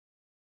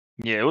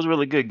 Yeah, it was a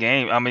really good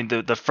game. I mean,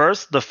 the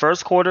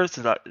first quarter,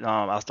 since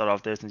I'll start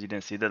off there since you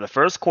didn't see that. The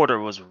first quarter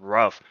was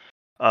rough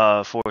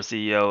for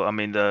CEO. I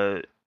mean,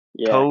 the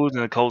Colts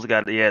and the Colts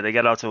got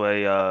out to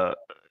a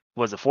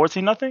was it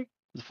 14-0? Was it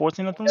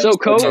 14-0? So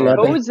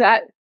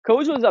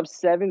Colts was up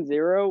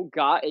 7-0,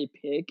 got a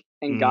pick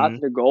and got to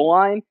the goal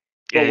line,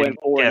 but went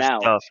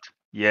 4-and-out. Stuffed.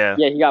 Yeah,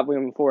 he got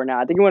went 4-and-out.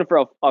 I think he went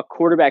for a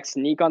quarterback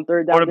sneak on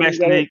third down. Quarterback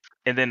sneak,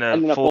 and then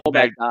a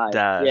fullback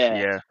dive.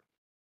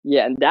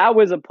 Yeah, and that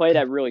was a play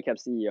that really kept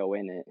CEO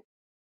in it.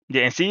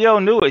 Yeah, and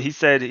CEO knew it. He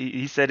said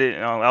it.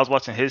 I was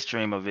watching his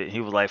stream of it.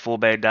 He was like,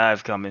 fullback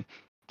dive coming.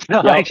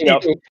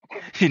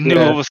 He knew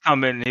it was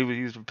coming. He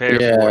was prepared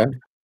for it.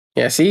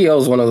 Yeah,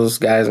 CEO's one of those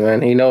guys,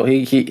 man.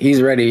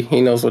 He's ready.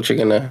 He knows what you're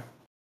gonna.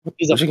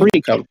 He's a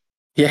freak.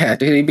 Yeah,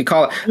 dude, he'd be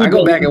calling. I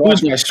go back and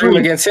watch my stream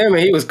against him,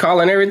 and he was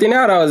calling everything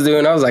out I was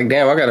doing. I was like,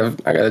 damn, I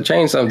gotta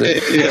change something.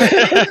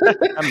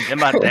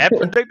 Am I that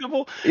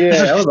predictable?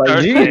 Yeah, I was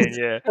like, geez.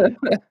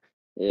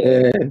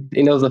 Yeah,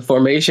 he knows the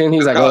formation.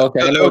 He's like, oh,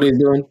 okay, I know what he's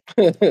doing.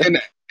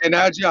 and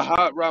as your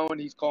hot route, when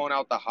he's calling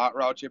out the hot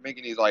route you're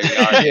making, he's like,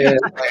 yeah,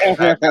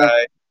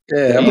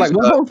 I'm like,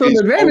 what home field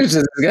advantage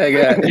does this guy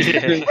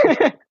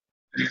got?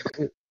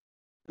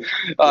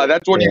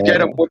 That's when you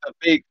get him with the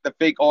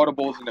fake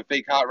audibles and the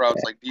fake hot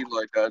routes like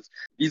D-Lloyd does.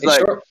 He's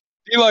like,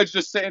 D-Lloyd's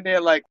just sitting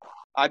there like,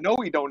 I know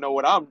he don't know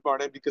what I'm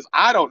running because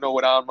I don't know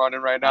what I'm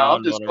running right now.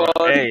 I'm just fun.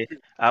 Hey,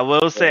 I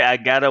will say I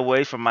got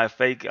away from my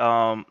fake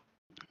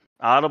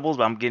audibles,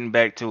 but I'm getting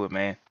back to it,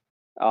 man.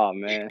 Oh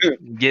man,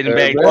 getting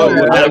back to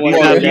it. We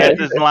gotta be at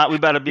this line. We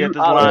better be at this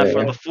line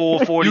for the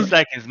full 40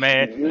 seconds,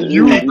 man.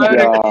 You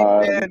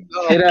better.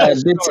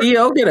 Did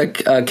CEO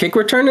get a kick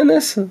return in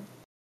this?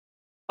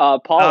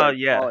 Pollard.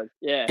 Yeah,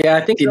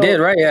 I think he did,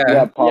 right?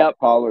 Yeah,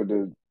 Pollard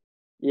did.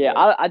 Yeah,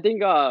 I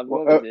think what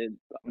was it?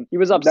 He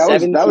was up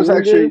 7-2. That was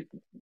actually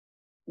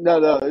no.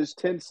 It was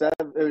 10-7.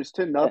 It was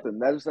 10-0.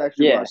 That was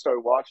actually when I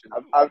started watching.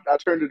 I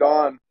turned it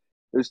on.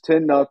 It was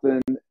 10-0.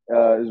 It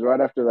was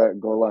right after that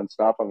goal line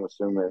stop, I'm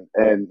assuming.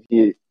 And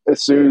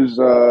as soon as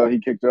he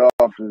kicked it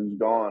off, it was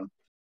gone.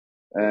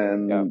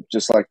 And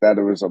just like that,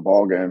 it was a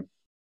ball game.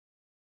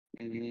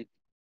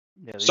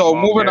 Yeah, so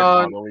moving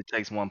on, only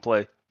takes one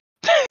play.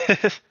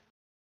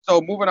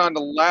 So moving on,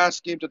 the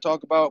last game to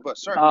talk about, but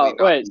certainly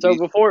wait. So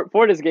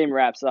before this game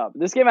wraps up,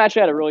 this game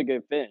actually had a really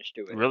good finish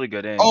to it. Really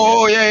good end.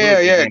 Oh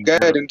yeah. Go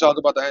ahead and talk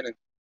about the ending.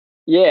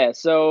 Yeah.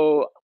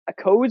 So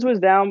Codes was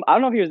down. I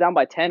don't know if he was down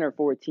by 10 or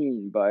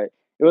 14, but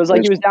it was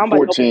like he was down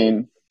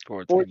 14.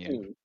 by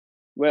 14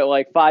 with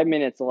like 5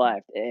 minutes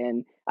left,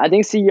 and I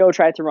think CEO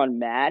tried to run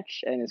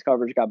match, and his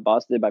coverage got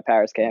busted by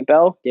Paris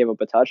Campbell, gave up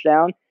a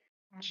touchdown,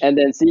 and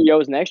then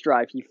CEO's next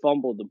drive he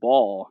fumbled the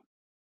ball.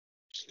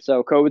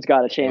 So Codes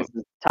got a chance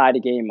to tie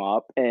the game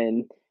up,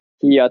 and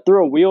he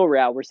threw a wheel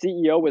route where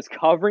CEO was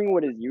covering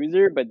with his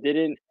user, but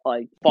didn't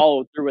like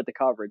follow through with the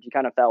coverage. He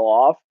kind of fell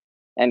off,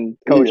 and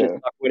Coach just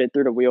stuck with it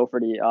through the wheel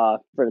for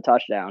the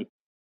touchdown.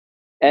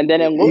 And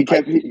then it looked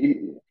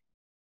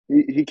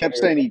he kept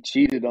saying he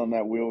cheated on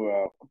that wheel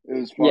route. It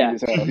was funny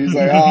as hell. He's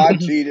like, "Oh, I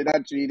cheated.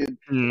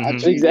 Mm-hmm. I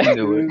cheated."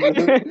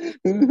 Exactly.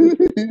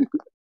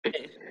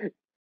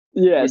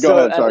 Yeah.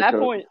 So at that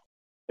point,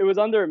 it was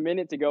under a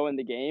minute to go in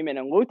the game, and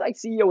it looked like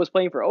CEO was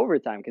playing for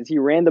overtime because he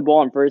ran the ball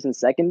on first and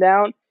second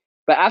down.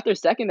 But after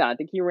second down, I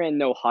think he ran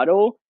no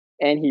huddle,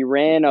 and he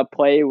ran a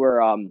play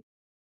where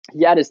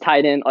he had his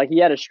tight end, like he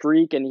had a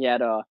streak, and he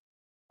had a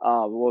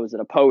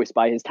post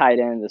by his tight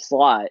end in the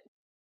slot,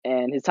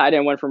 and his tight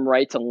end went from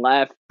right to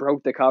left,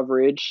 broke the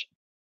coverage,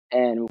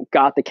 and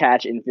got the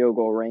catch in field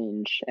goal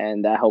range,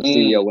 and that helped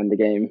CEO win the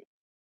game.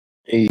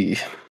 Hey.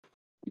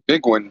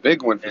 Big win for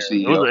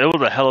CEO. It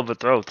was a hell of a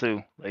throw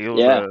too. Like it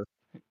was a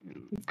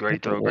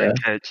great throw, great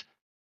catch.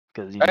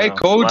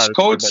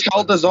 Codes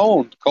held his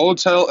own.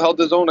 Codes held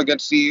his own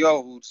against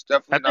CEO, who's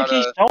definitely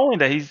he's showing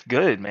that he's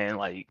good, man.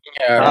 Like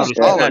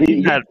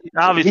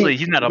obviously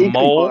he's not a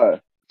mole.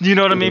 You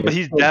know what I mean? But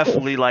he's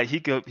definitely like he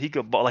could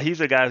ball. Like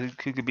he's a guy who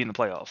could be in the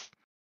playoffs.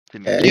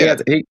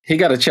 He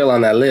got to chill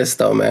on that list,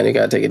 though, man. He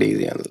got to take it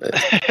easy on the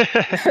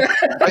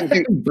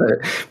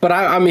list. but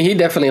I mean, he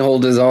definitely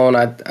holds his own.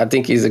 I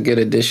think he's a good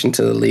addition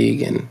to the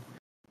league, and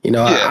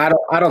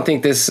I don't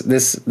think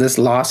this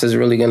loss is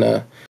really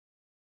gonna,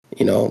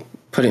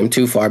 put him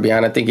too far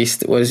behind. I think he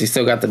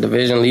still got the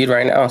division lead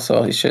right now,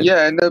 so he should.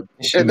 Yeah, and the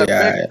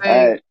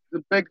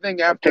big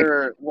thing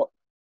after what,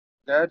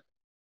 Dad?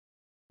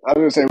 I was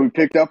gonna say we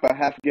picked up a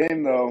half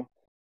game though.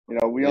 You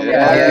know, we on the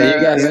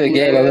you guys did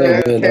gain a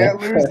little bit. Can't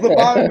lose the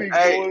bye week.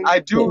 Hey, I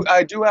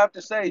do have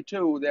to say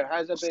too, there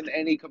hasn't been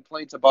any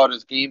complaints about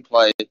his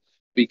gameplay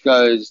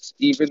because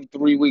even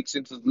 3 weeks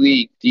into the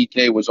league,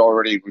 DK was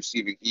already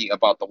receiving heat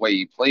about the way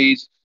he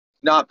plays.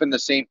 Not been the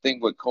same thing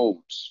with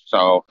Codes.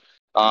 So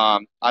I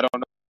don't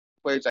know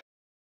plays.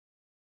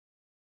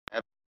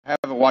 I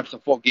haven't watched the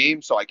full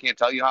game, so I can't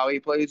tell you how he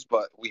plays,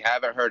 but we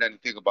haven't heard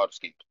anything about his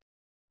game.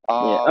 Yeah,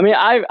 I mean,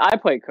 I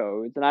play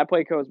Codes, and I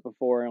played Codes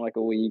before in like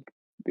a league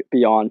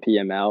beyond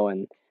PML,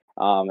 and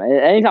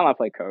anytime I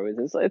play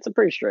Codes, it's a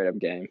pretty straight up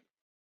game.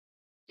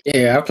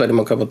 Yeah, I played him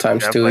a couple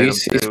times too.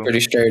 He's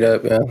pretty straight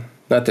up. Yeah,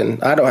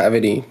 nothing. I don't have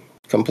any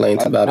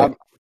complaints about it.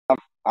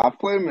 I've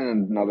played him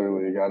in another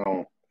league. I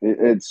don't.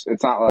 It's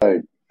not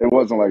like it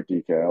wasn't like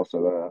DK. I'll say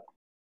that.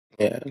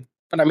 Yeah,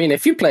 but I mean,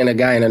 if you're playing a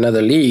guy in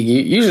another league,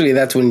 usually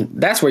that's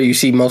where you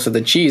see most of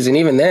the cheese, and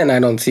even then, I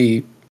don't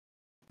see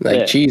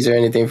cheese or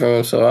anything from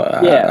him. So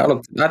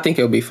I think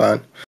he'll be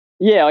fine.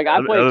 Yeah, like I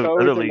played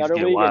Codes in another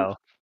league. And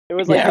it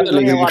was like he was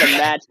running a lot of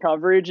match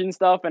coverage and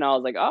stuff, and I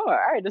was like, oh, all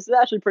right, this is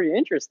actually pretty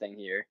interesting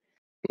here.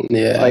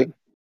 Yeah. Like,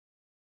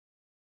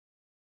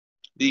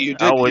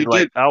 I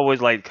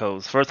always liked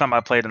Codes. First time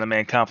I played him, the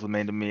man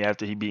complimented me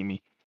after he beat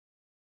me.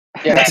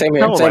 Yeah, same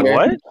here. I was like,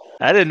 what?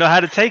 I didn't know how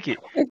to take it.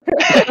 He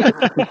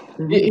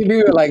beat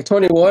me like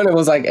 21 and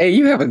was like, hey,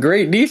 you have a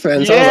great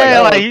defense. Yeah,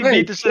 I was like he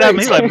beat the shit out of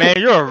me. He's like, man,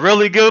 you're a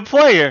really good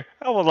player.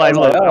 I was like,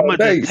 look, I'm going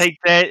to just take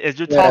that as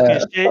you're talking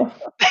shit.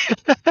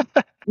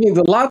 Means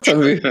a lot to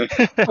me. D'Lo's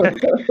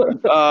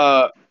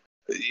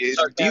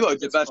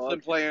the best sim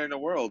player in the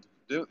world.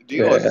 D'Lo's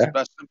the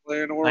best sim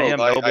player in the world.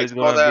 Nobody's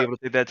going to be able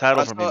to take that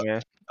title from me,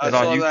 man. I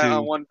saw that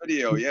on one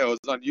video. Yeah, it was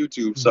on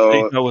YouTube.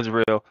 So it was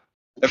real.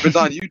 If it's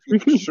on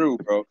YouTube, it's true,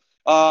 bro.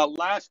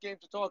 Last game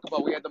to talk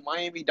about, we had the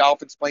Miami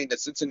Dolphins playing the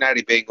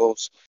Cincinnati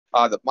Bengals.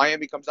 The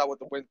Miami comes out with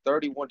the win,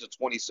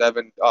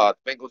 31-27.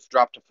 Bengals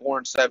dropped to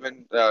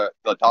 4-7. The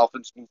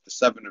Dolphins moved to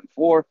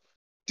 7-4.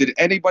 Did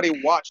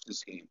anybody watch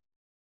this game?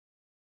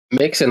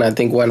 Mixon, I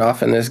think, went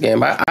off in this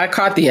game. I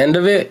caught the end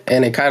of it,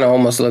 and it kind of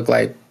almost looked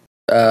like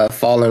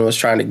Fallen was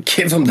trying to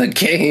give him the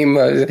game.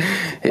 That's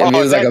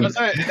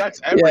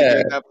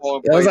everything. That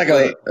ball it was like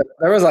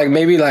there was like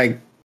maybe like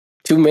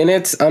 2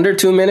 minutes, under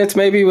 2 minutes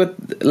maybe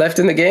with left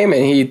in the game,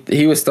 and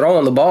he was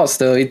throwing the ball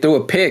still. He threw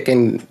a pick,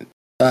 and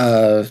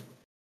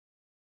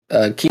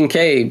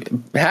Kincaid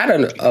had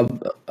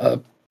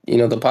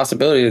the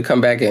possibility to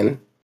come back and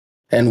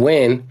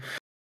win,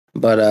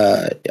 but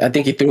I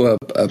think he threw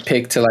a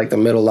pick to like the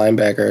middle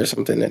linebacker or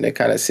something, and it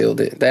kind of sealed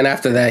it. Then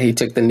after that, he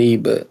took the knee,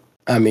 but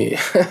I mean,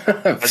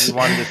 I just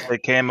wanted to say,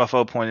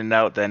 KMFO pointed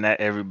out that not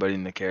everybody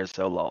in the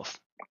carousel lost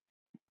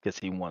because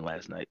he won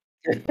last night.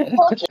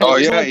 Oh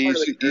yeah, he's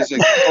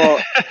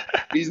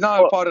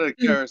not a part of the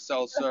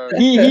carousel, sir.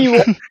 He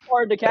was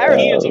part of the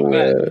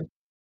carousel.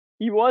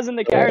 He was in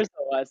the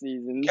carousel last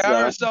season.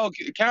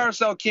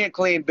 Carousel can't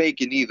claim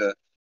bacon either.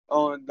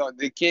 Oh no,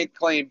 they can't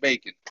claim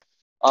bacon.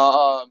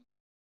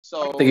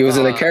 So I think he was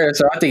in the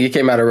carousel. I think he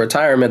came out of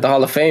retirement, the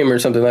Hall of Fame or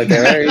something like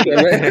that. Right?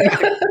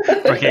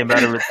 He came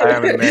out of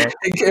retirement, man.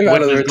 He came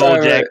out of retirement.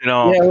 Gold jacket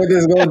on. Yeah, with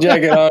his gold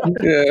jacket on.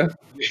 Yeah,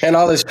 and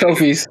all his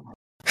trophies.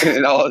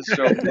 And all his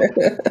trophies.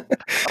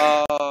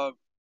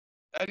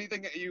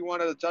 Anything that you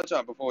wanted to touch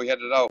on before we head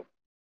it out?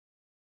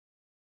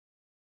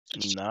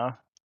 Nah.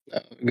 I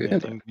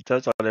think we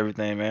touched on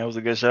everything, man. It was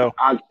a good show.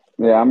 I'm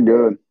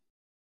good.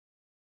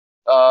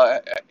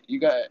 You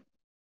got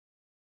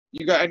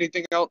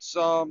anything else,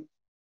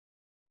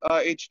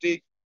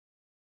 HD?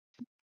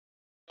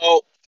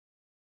 Oh.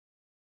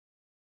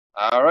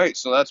 All right,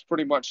 so that's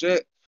pretty much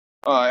it.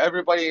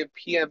 Everybody in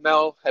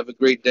PML, have a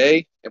great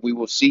day, and we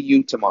will see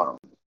you tomorrow.